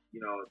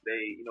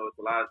it's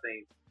a lot of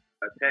things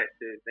attached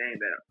to his name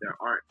that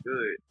aren't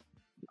good.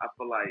 I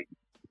feel like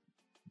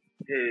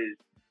his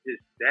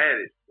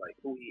status, like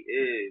who he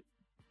is,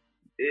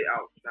 it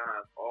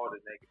outshines all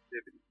the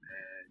negativity,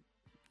 man.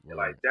 Right.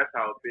 Like that's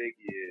how big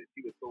he is.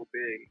 He was so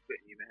big he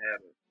couldn't even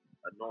have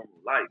a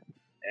normal life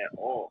at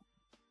all.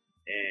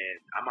 And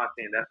I'm not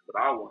saying that's what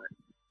I want,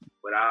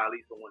 but I at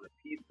least want a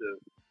piece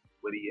of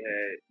what he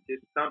had,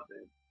 just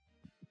something,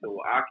 so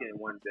I can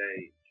one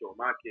day show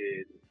my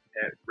kids,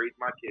 raise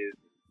my kids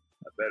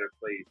in a better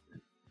place,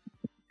 and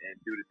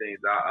do the things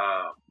that I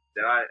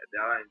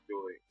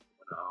enjoy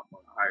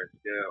on a higher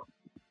scale,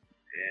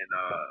 and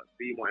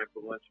be more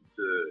influential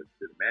to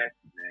the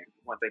masses, man.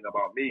 One thing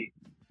about me,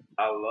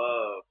 I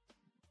love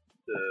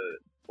to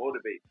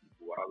motivate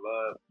people. I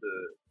love to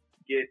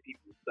give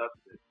people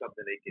substance,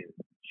 something they can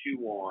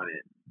chew on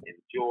and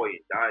enjoy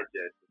and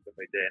digest and stuff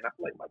like that. And I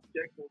feel like Michael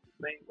Jackson was the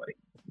same way.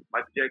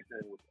 Michael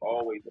Jackson was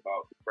always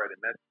about spreading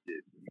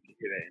messages. You can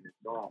hear that in his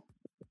songs.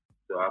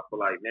 So I feel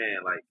like,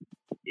 man, like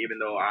even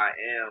though I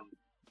am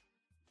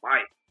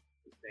Mike,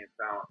 at the same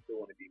time, I still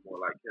want to be more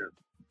like him.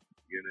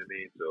 You know what I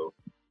mean? So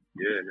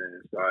yeah,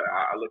 man. So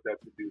I look up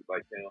to dudes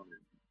like him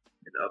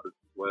and others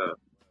as well.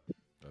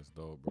 That's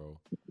dope, bro.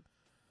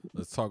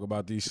 Let's talk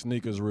about these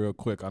sneakers real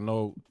quick. I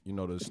know,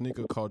 the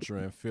sneaker culture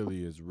in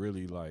Philly is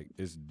really like,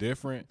 it's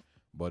different,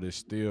 but it's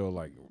still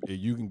like,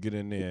 you can get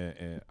in there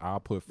and I'll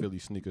put Philly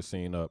sneaker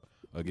scene up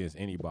against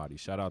anybody.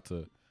 Shout out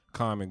to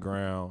Common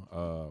Ground.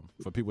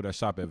 For people that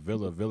shop at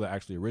Villa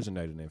actually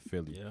originated in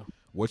Philly. Yeah.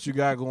 What you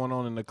got going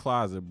on in the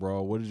closet,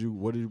 bro? What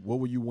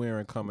were you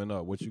wearing coming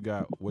up? What you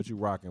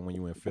rocking when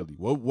you in Philly?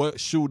 What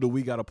shoe do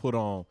we got to put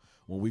on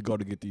when we go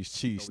to get these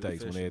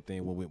cheesesteaks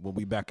when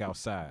we back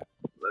outside?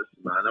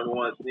 Listen, my number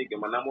one sneaker,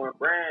 my number one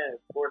brand,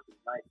 of course, is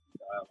Nike.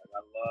 I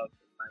love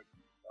the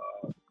Nike.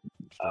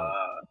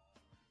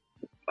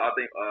 I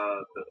think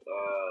I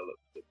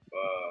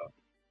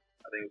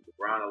think it's the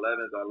Brown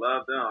 11s. I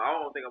love them. I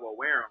don't think I'm gonna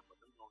wear them, but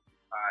them ones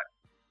are hot.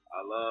 I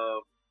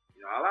love.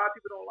 A lot of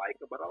people don't like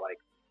them, but I like.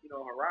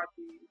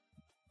 Huarachi.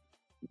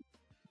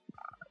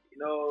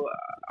 I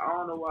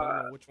don't know why. I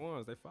don't know which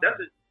ones they find.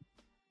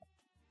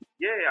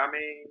 Yeah, I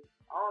mean,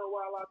 I don't know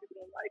why a lot of people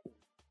don't like them.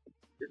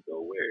 It's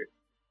so weird.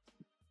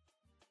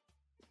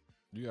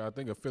 Yeah, I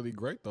think a Philly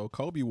great though.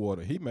 Kobe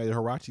Water. He made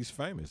Huarachi's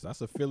famous.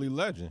 That's a Philly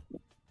legend.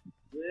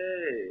 Yeah,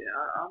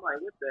 I'm like,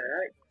 what the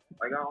heck?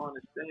 Like, I don't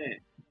understand.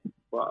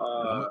 But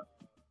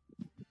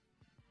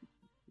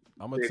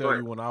I'm gonna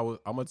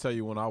tell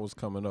you when I was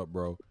coming up,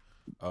 bro.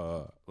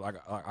 Like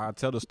I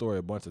tell the story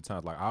a bunch of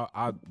times. Like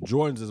I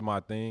Jordans is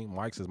my thing,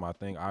 Mike's is my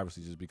thing,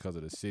 obviously just because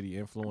of the city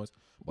influence.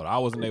 But I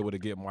wasn't able to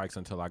get Mike's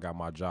until I got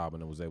my job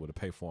and then was able to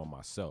pay for them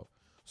myself.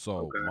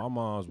 So my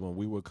mom's, when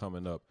we were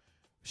coming up,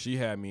 she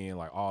had me in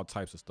like all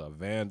types of stuff.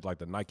 Like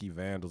the Nike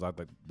Vandals, like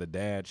the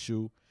dad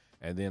shoe.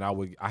 And then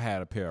I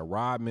had a pair of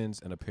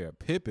Rodmans and a pair of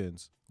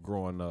Pippins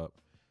growing up,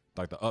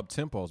 like the up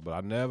tempos, but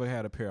I never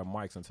had a pair of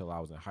Mikes until I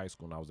was in high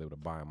school and I was able to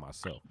buy them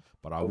myself.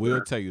 But I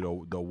will tell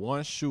you, the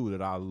one shoe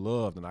that I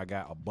loved, and I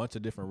got a bunch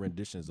of different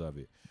renditions of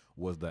it,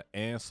 was the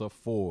Answer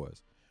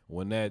 4s.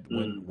 When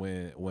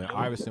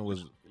Iverson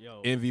was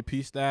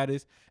MVP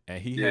status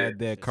and he had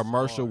that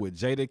commercial with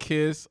Jada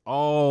Kiss,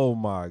 oh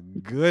my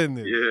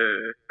goodness.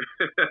 Yeah.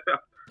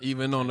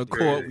 Even on the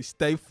court, we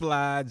stay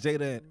fly,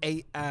 Jada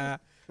and AI.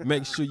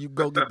 Make sure you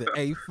go get the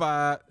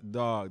A5.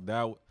 Dog,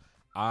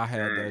 I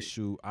had that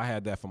shoe. I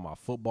had that for my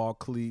football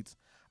cleats.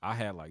 I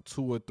had like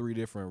 2 or 3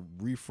 different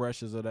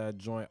refreshes of that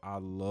joint. I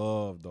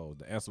love those.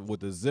 The Answer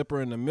with the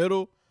zipper in the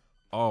middle.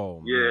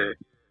 Oh man.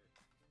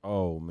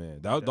 Oh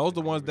man. Those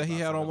the ones that he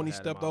had on when he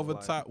stepped over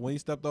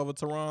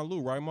Teron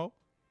Lue, right, Mo?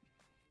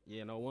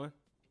 Yeah, no one.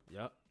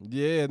 Yep.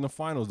 Yeah, in the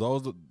finals.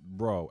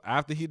 Bro.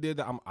 After he did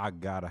that, I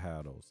gotta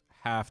have those.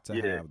 Have to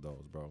have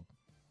those, bro.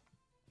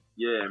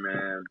 Yeah,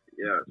 man.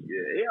 Yeah.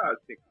 AI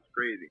is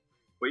crazy.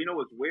 But you know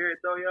what's weird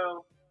though,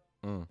 yo?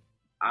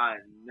 I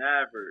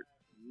never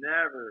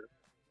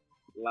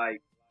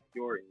liked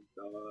Jordans,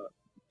 dog.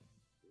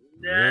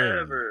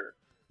 Never.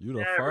 You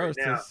the first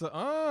to say,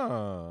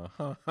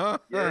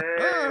 yeah,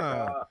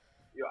 dog.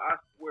 Yo, I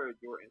swear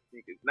Jordan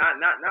sneakers.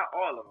 Not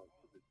all of them.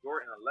 The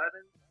Jordan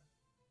 11,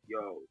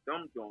 yo,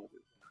 them Jones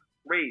is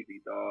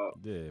crazy,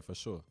 dog. Yeah, for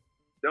sure.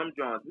 Them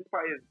Jones. This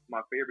probably is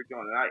my favorite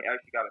Jordan. I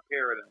actually got a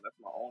pair of them. That's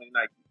my only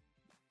Nike.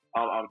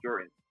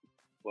 Jordan.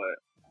 But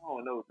I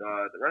don't know,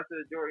 dog. The rest of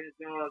the Jordan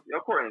Jones,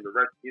 of course, the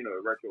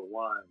retro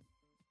one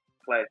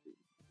classic.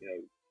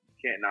 You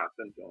can't knock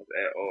them Jones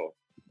at all.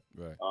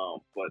 Right.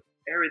 But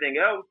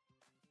everything else,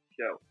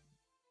 yo,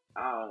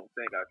 I don't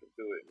think I can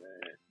do it,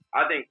 man.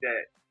 I think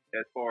that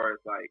as far as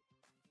like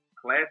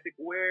classic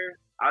wear,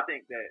 I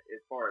think that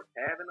as far as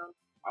having them,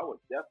 I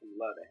would definitely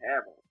love to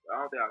have them. I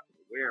don't think I can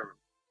wear them.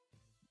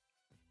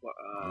 But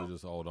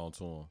just hold on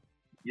to them.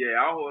 Yeah,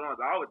 I'll hold on.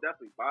 I would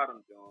definitely buy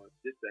them Jones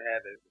just to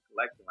have it as a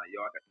collection. Like,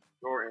 yo, I got some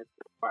Jordans.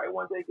 Probably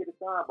one day get a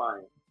signed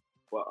by him.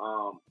 But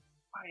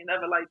I ain't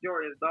never liked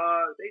Jordans,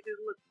 dog. They just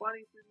look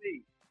funny to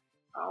me.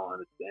 I don't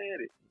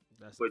understand it.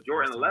 That's but the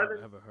Jordan first time 11,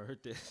 I've ever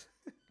heard this.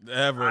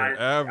 Ever.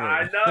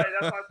 I know it.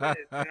 That's what I said.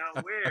 It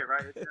sounds weird,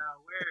 right? It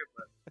sounds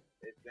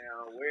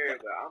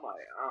weird, but I'm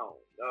like, I don't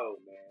know,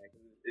 man.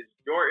 It's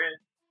Jordan,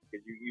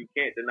 because you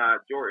can't deny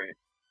Jordan.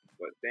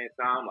 But at the same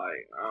time,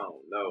 like, I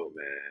don't know,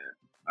 man.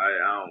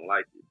 I don't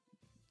like it.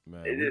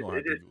 Man,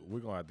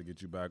 we're gonna have to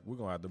get you back. We're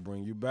gonna have to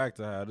bring you back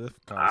to have this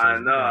I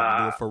conversation. know. We're gonna have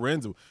to do a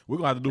forensic. We're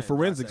gonna have to do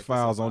forensics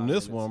files on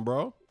this one,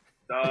 bro.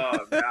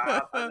 Dog, man,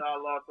 I know I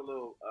lost a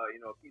little,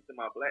 piece of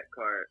my black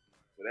card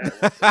for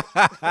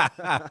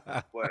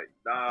that one. But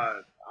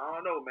I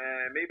don't know,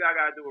 man. Maybe I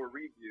gotta do a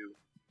review.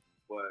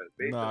 But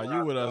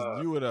you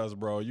with us,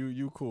 bro.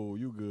 You cool.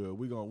 You good.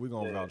 We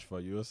gonna vouch for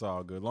you. It's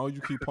all good. As long as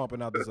you keep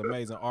pumping out this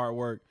amazing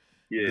artwork,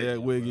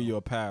 we'll give you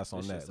a pass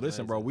on that.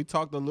 Listen, bro. We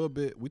talked a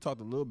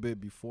little bit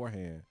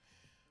beforehand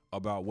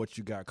about what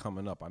you got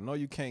coming up. I know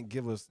you can't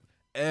give us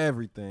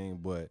everything,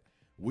 but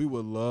we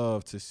would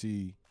love to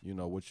see,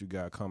 what you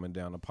got coming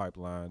down the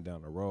pipeline,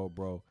 down the road,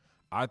 bro.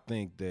 I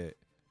think that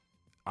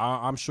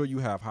I'm sure you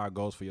have high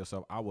goals for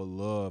yourself. I would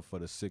love for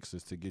the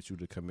Sixers to get you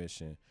the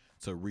commission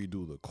to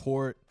redo the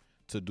court,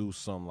 to do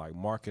some like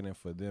marketing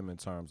for them in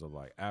terms of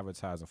like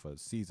advertising for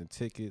season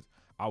tickets.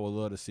 I would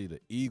love to see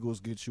the Eagles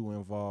get you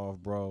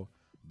involved, bro.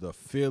 The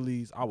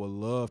Phillies. I would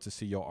love to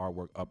see your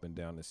artwork up and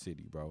down the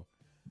city, bro.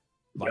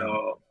 Like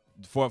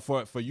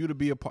for you to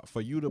be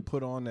for you to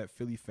put on that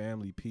Philly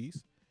family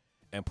piece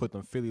and put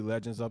them Philly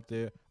legends up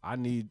there. I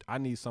need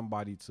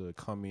somebody to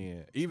come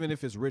in, even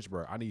if it's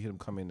Richburg. I need him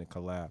to come in and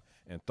collab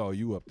and throw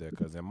you up there,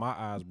 because in my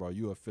eyes, bro,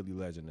 you a Philly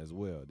legend as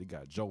well. They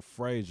got Joe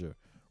Frazier,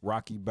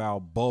 Rocky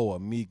Balboa,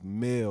 Meek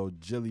Mill,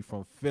 Jilly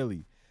from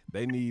Philly.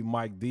 They need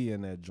Mike D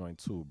in that joint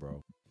too,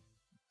 bro.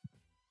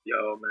 Yo,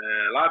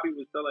 man, a lot of people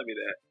was telling me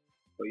that,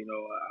 but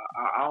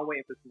I'm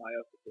waiting for somebody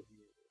else to put me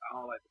in. I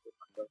don't like to put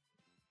myself in.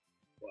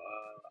 But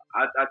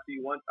I'll tell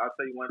you one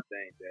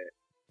thing that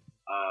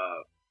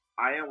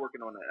I am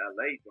working on the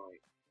LA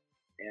joint,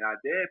 and I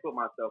did put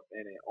myself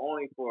in it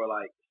only for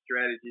like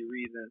strategy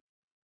reasons,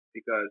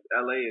 because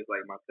LA is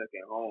like my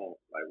second home.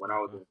 Like when I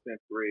was in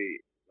 10th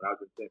grade, I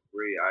actually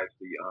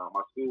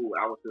my school,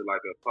 I went to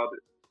like a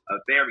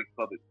very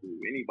public school.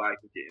 Anybody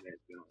can get in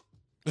that joint.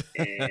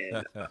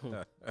 And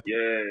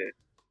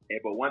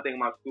but one thing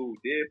my school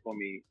did for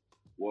me,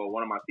 well,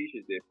 one of my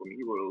teachers did for me,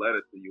 he wrote a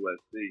letter to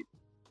USC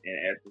and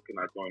asked me, can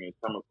I join their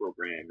summer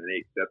program, and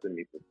they accepted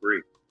me for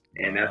free.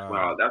 And that's where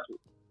I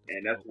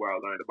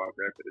learned about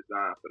graphic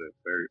design for the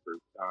very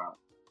first time,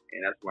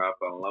 and that's why I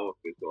fell in love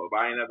with it. So if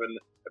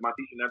my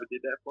teacher never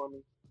did that for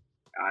me,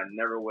 I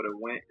never would have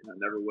went, and I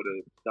never would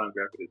have done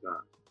graphic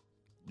design.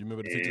 You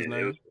remember the teacher's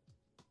name?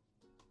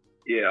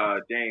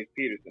 James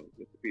Peterson,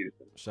 Mr.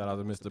 Peterson. Shout out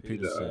to Mr.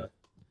 Peterson.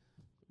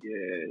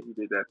 He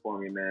did that for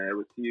me, man. It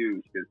was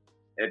huge, because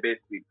it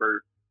basically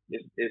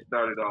it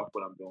started off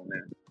what I'm doing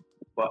now.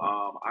 But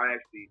I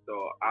actually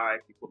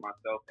put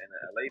myself in the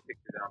LA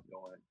picture that I'm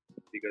doing,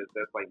 because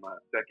that's like my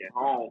second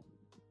home,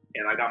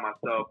 and I got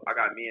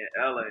me and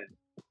Ellen,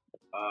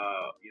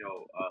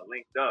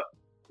 linked up,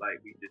 like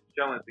we just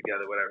chilling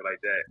together, whatever, like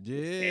that.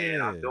 Yeah.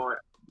 And I'm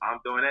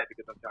doing that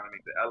because I'm trying to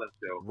make the Ellen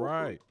show.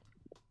 Right.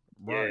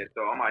 Yeah.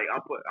 So I'm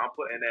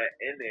putting that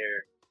in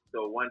there,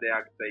 so one day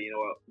I can say,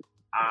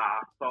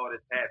 I saw this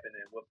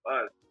happening with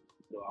us,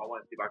 so I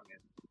want to see if I can,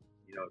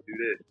 do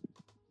this.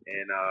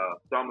 And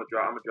so I'm gonna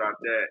drop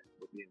that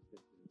with the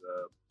intentions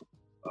of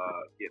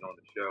getting on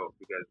the show,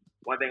 because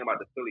one thing about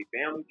the Philly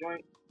family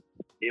joint,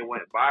 it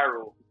went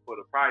viral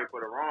probably for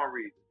the wrong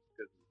reasons,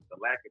 because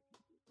the lack of people.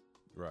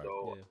 Right.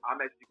 So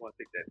I'm actually gonna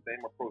take that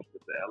same approach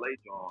with the LA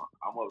joint.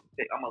 I'm gonna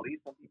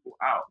leave some people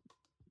out,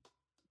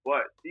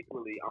 but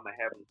secretly I'm gonna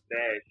have them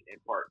stash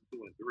in part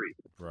 2 and 3.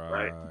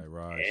 Right. And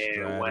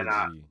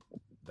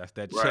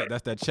strategy.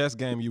 That's that chess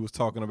game you was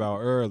talking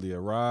about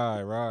earlier. Right.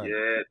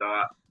 Yeah,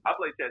 dog. I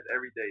play chess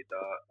every day,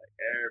 dog. Like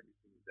every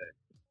single day.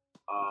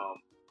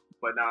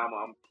 But now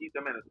I'm keep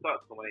them in the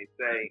suck. So when they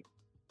say,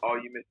 "Oh,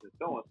 you missing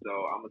so and so,"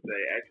 I'm gonna say,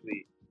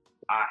 "Actually,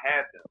 I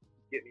have them.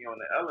 Get me on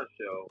the Ellen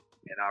show,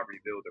 and I'll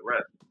reveal the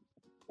rest."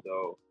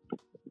 So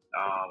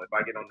if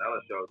I get on the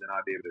Ellen show, then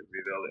I'll be able to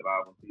reveal it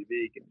live on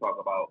TV. Can talk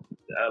about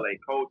the LA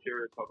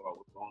culture, talk about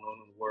what's going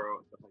on in the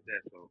world, stuff like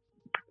that. So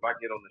if I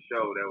get on the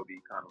show, that would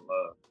be kind of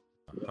love.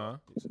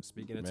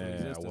 Speaking into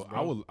existence,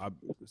 bro.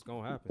 It's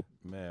gonna happen.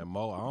 Man,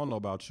 Mo, I don't know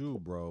about you,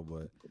 bro,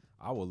 but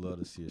I would love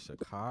to see a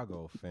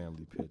Chicago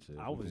family picture.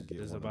 I was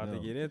just about to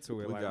get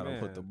into it. We like, gotta man,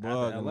 put the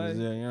bug in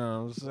there, you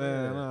know what I'm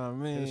saying? I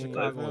mean,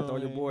 Chicago, throw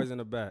your boys in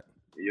the back.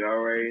 You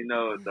already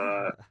know,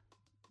 dog.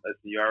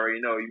 You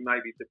already know. You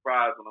might be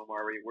surprised when I'm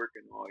already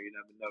working on. You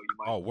never know. You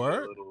might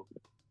word? a little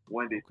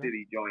Windy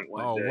City joint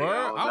one day.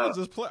 Word? I was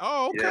just playing.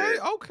 Oh, okay,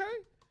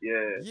 okay.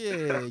 Yeah.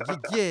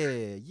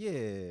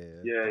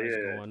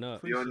 Going up.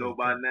 You don't know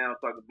by now,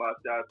 talking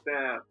about Shot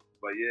Town,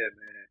 but yeah,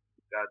 man,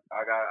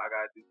 I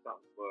got to do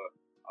something for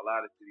a a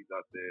lot of cities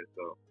out there.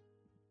 So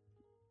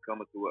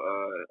coming to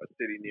a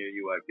city near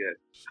you, I guess.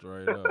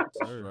 Straight up,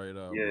 Sir. straight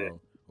up, Yeah. bro.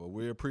 Well,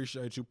 we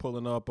appreciate you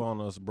pulling up on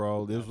us,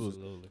 bro.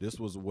 Absolutely. This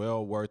was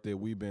well worth it.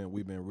 We've been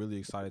really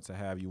excited to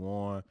have you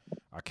on.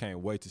 I can't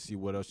wait to see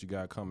what else you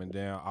got coming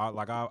down.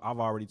 I've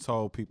already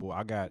told people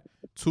I got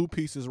 2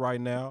 pieces right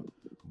now,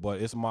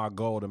 but it's my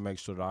goal to make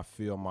sure that I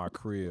fill my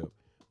crib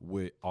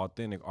with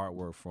authentic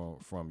artwork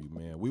from you,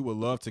 man. We would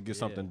love to get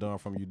something done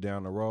from you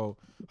down the road.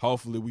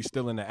 Hopefully, we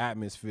still in the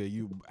atmosphere.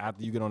 You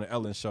after you get on the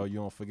Ellen show, you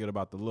don't forget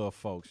about the little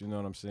folks. You know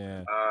what I'm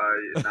saying? Nah.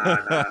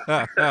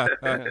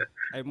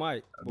 Hey,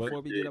 Mike, before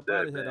we get up Appreciate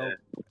out of that, here, man.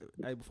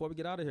 though, hey, before we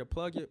get out of here,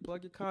 plug your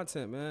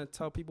content, man.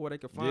 Tell people where they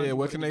can find Yeah, you.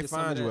 where can they get some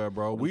of find you that- at,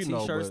 bro? them We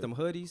know, T-shirts, but them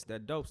hoodies,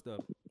 that dope stuff.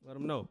 Let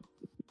them know.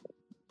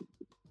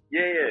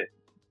 Yeah.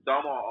 So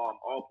I'm on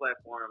all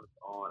platforms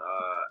on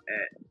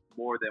at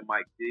More Than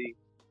Mike D. You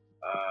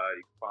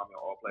can find me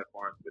on all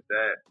platforms with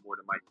that, More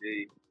Than Mike D.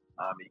 You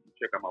can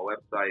check out my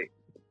website,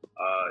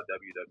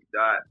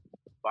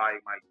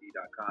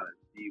 www.bymiked.com.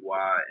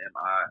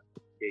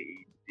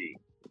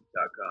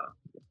 DYMIKED.com.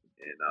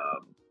 And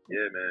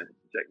yeah, man,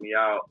 check me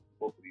out.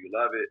 Hopefully you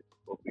love it.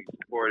 Hopefully you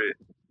support it.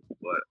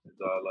 But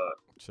it's all love.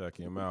 check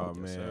him out, Yes,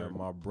 man. sir.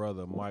 My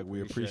brother Mike,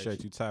 we Appreciate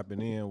appreciate you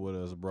tapping in with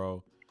us,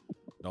 bro.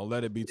 Don't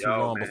let it be too Yo,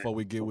 long man. before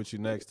we get with you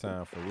next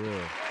time, for real. You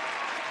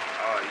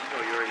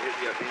already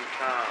hit me up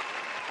anytime.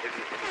 Hit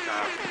me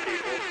anytime.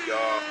 Appreciate both of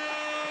y'all.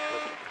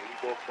 Listen, when we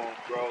both gonna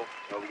grow,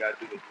 we gotta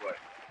do this what?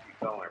 Keep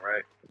going,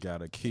 right?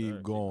 Gotta keep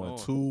Keep going.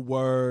 going. 2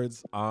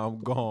 words,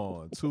 I'm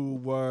gone. 2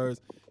 words,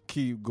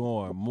 keep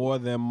going. More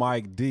Than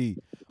Mike D.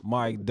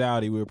 Mike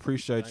Doughty, we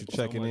appreciate Thank you you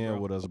so checking much, in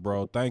bro. with us,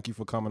 bro. Thank you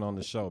for coming on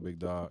the show, big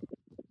dog.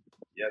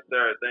 Yes,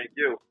 sir. Thank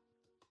you.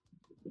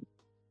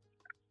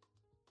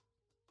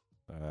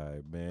 All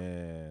right,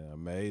 man.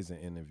 Amazing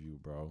interview,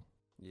 bro.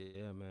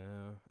 Yeah,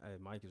 man. Hey,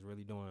 Mike is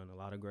really doing a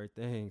lot of great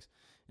things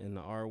in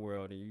the art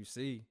world, and you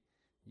see,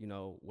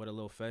 what a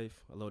little faith,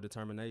 a little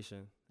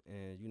determination,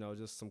 and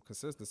just some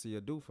consistency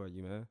will do for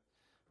you, man.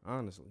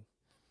 Honestly.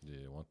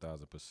 Yeah,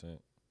 1,000%.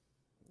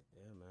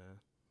 Yeah, man.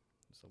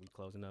 So we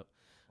closing up.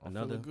 I'm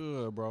feeling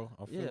good, bro.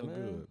 I'm Yeah, feeling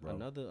man. good, bro.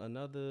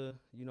 Another,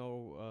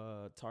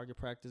 target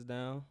practice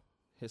down.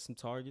 Hit some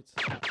targets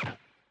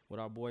with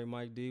our boy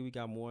Mike D. We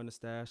got more in the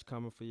stash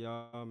coming for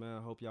y'all, man.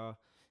 I hope y'all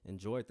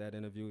enjoyed that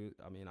interview.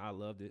 I mean, I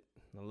loved it.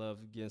 I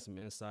love getting some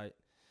insight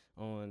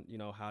on,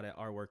 how that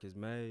artwork is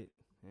made.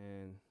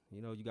 And,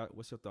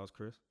 what's your thoughts,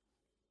 Chris?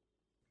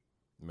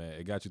 Man,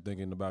 it got you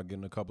thinking about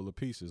getting a couple of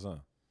pieces, huh?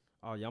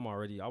 Oh, yeah,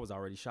 I was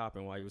already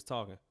shopping while he was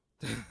talking.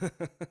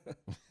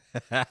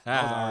 I'm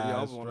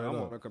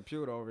on the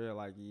computer over here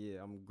like,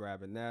 yeah, I'm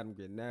grabbing that. I'm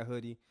getting that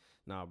hoodie.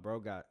 Nah,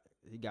 bro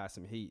he got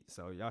some heat.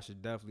 So y'all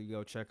should definitely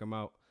go check him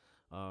out.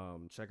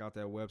 Check out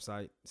that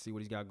website, see what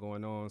he's got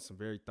going on. Some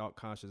very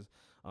conscious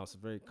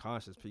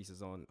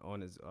pieces on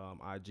his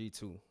IG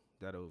too.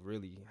 That'll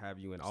really have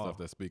you in awe. Stuff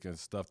that's speaking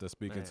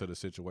Man. to the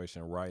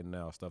situation right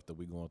now. Stuff that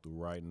we going through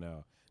right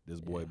now. This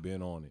boy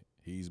been on it.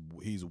 He's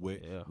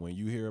with. Yeah. When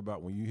you hear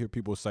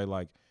people say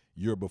like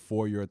you're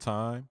before your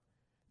time,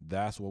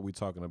 that's what we're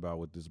talking about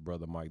with this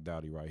brother Mike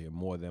Doughty right here.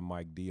 More Than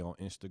Mike D on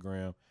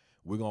Instagram.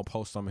 We're gonna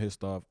post some of his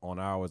stuff on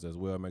ours as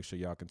well. Make sure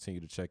y'all continue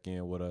to check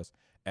in with us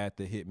at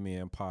the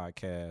Hitmen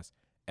Podcast,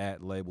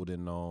 at Labeled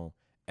and Known,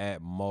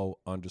 at Mo_SAL1.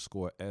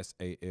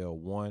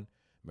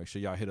 Make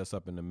sure y'all hit us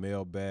up in the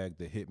mailbag,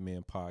 the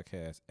Hitmen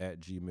Podcast at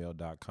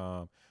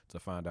gmail.com, to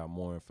find out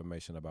more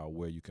information about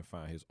where you can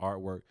find his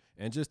artwork.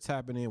 And just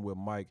tapping in with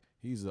Mike,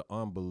 he's an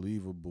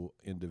unbelievable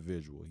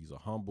individual. He's a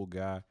humble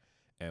guy.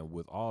 And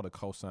with all the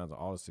cosigns and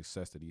all the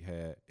success that he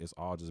had, it's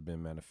all just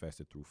been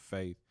manifested through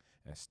faith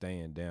and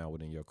staying down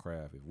within your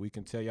craft. If we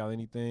can tell y'all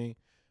anything,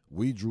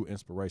 we drew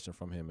inspiration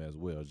from him as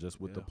well,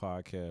 just with the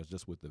podcast,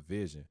 just with the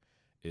vision.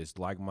 It's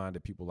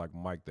like-minded people like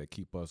Mike that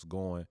keep us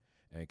going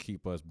and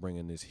keep us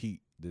bringing this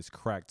heat, this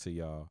crack to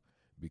y'all,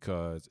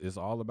 because it's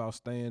all about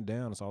staying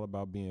down. It's all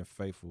about being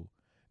faithful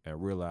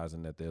and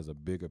realizing that there's a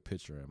bigger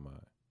picture in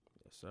mind.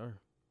 Yes, sir.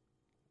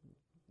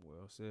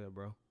 Well said,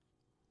 bro.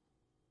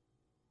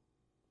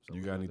 So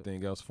You got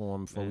anything else for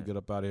him before we get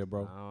up out of here,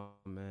 bro? Oh,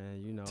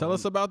 man, Tell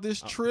us about this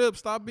trip.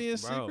 Stop being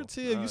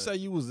secretive. You say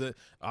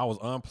I was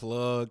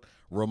unplugged,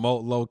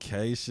 remote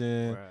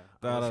location.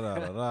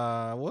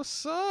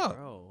 What's up?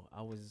 Bro,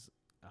 I was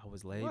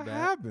laid back. What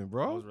happened,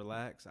 bro? I was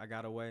relaxed. I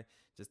got away.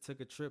 Just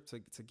took a trip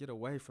to get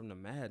away from the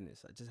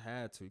madness. I just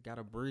had to. You got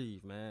to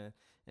breathe, man.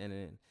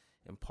 And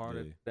part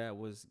of that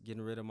was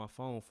getting rid of my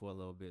phone for a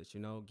little bit,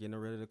 getting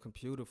rid of the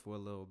computer for a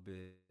little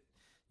bit.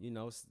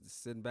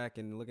 Sitting back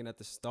and looking at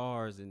the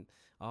stars and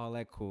all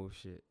that cool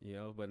shit,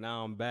 But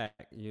now I'm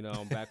back,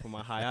 I'm back from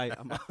my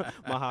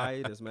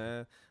hiatus,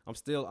 man. I'm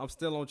still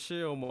on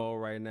chill mode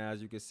right now.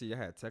 As you can see, I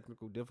had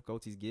technical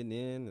difficulties getting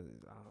in.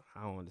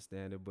 I don't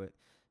understand it, but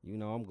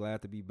I'm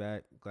glad to be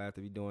back. Glad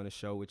to be doing a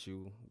show with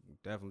you.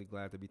 Definitely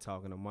glad to be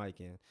talking to Mike,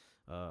 and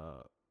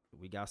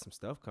we got some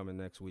stuff coming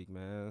next week,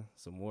 man.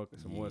 A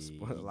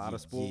lot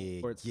of Yeah,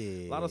 sports,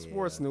 yeah. a lot of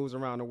sports news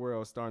around the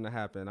world starting to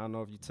happen. I don't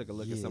know if you took a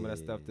look at some of that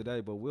stuff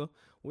today, but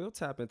we'll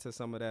tap into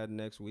some of that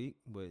next week.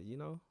 But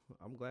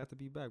I'm glad to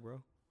be back,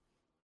 bro.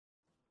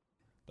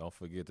 Don't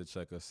forget to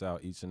check us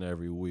out each and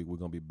every week. We're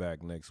gonna be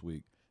back next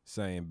week.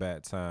 Same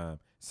bat time,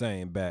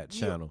 same bat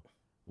channel.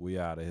 We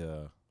out of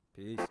here.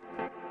 Peace.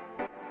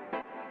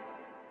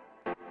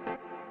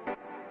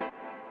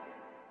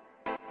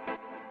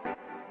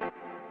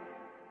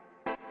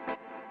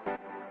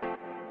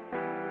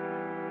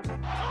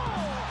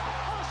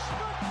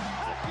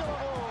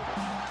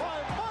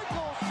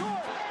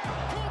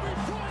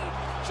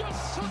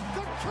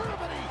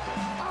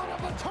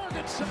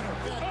 Target center.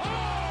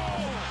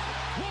 Oh!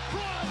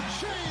 LeBron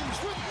James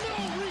with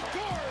no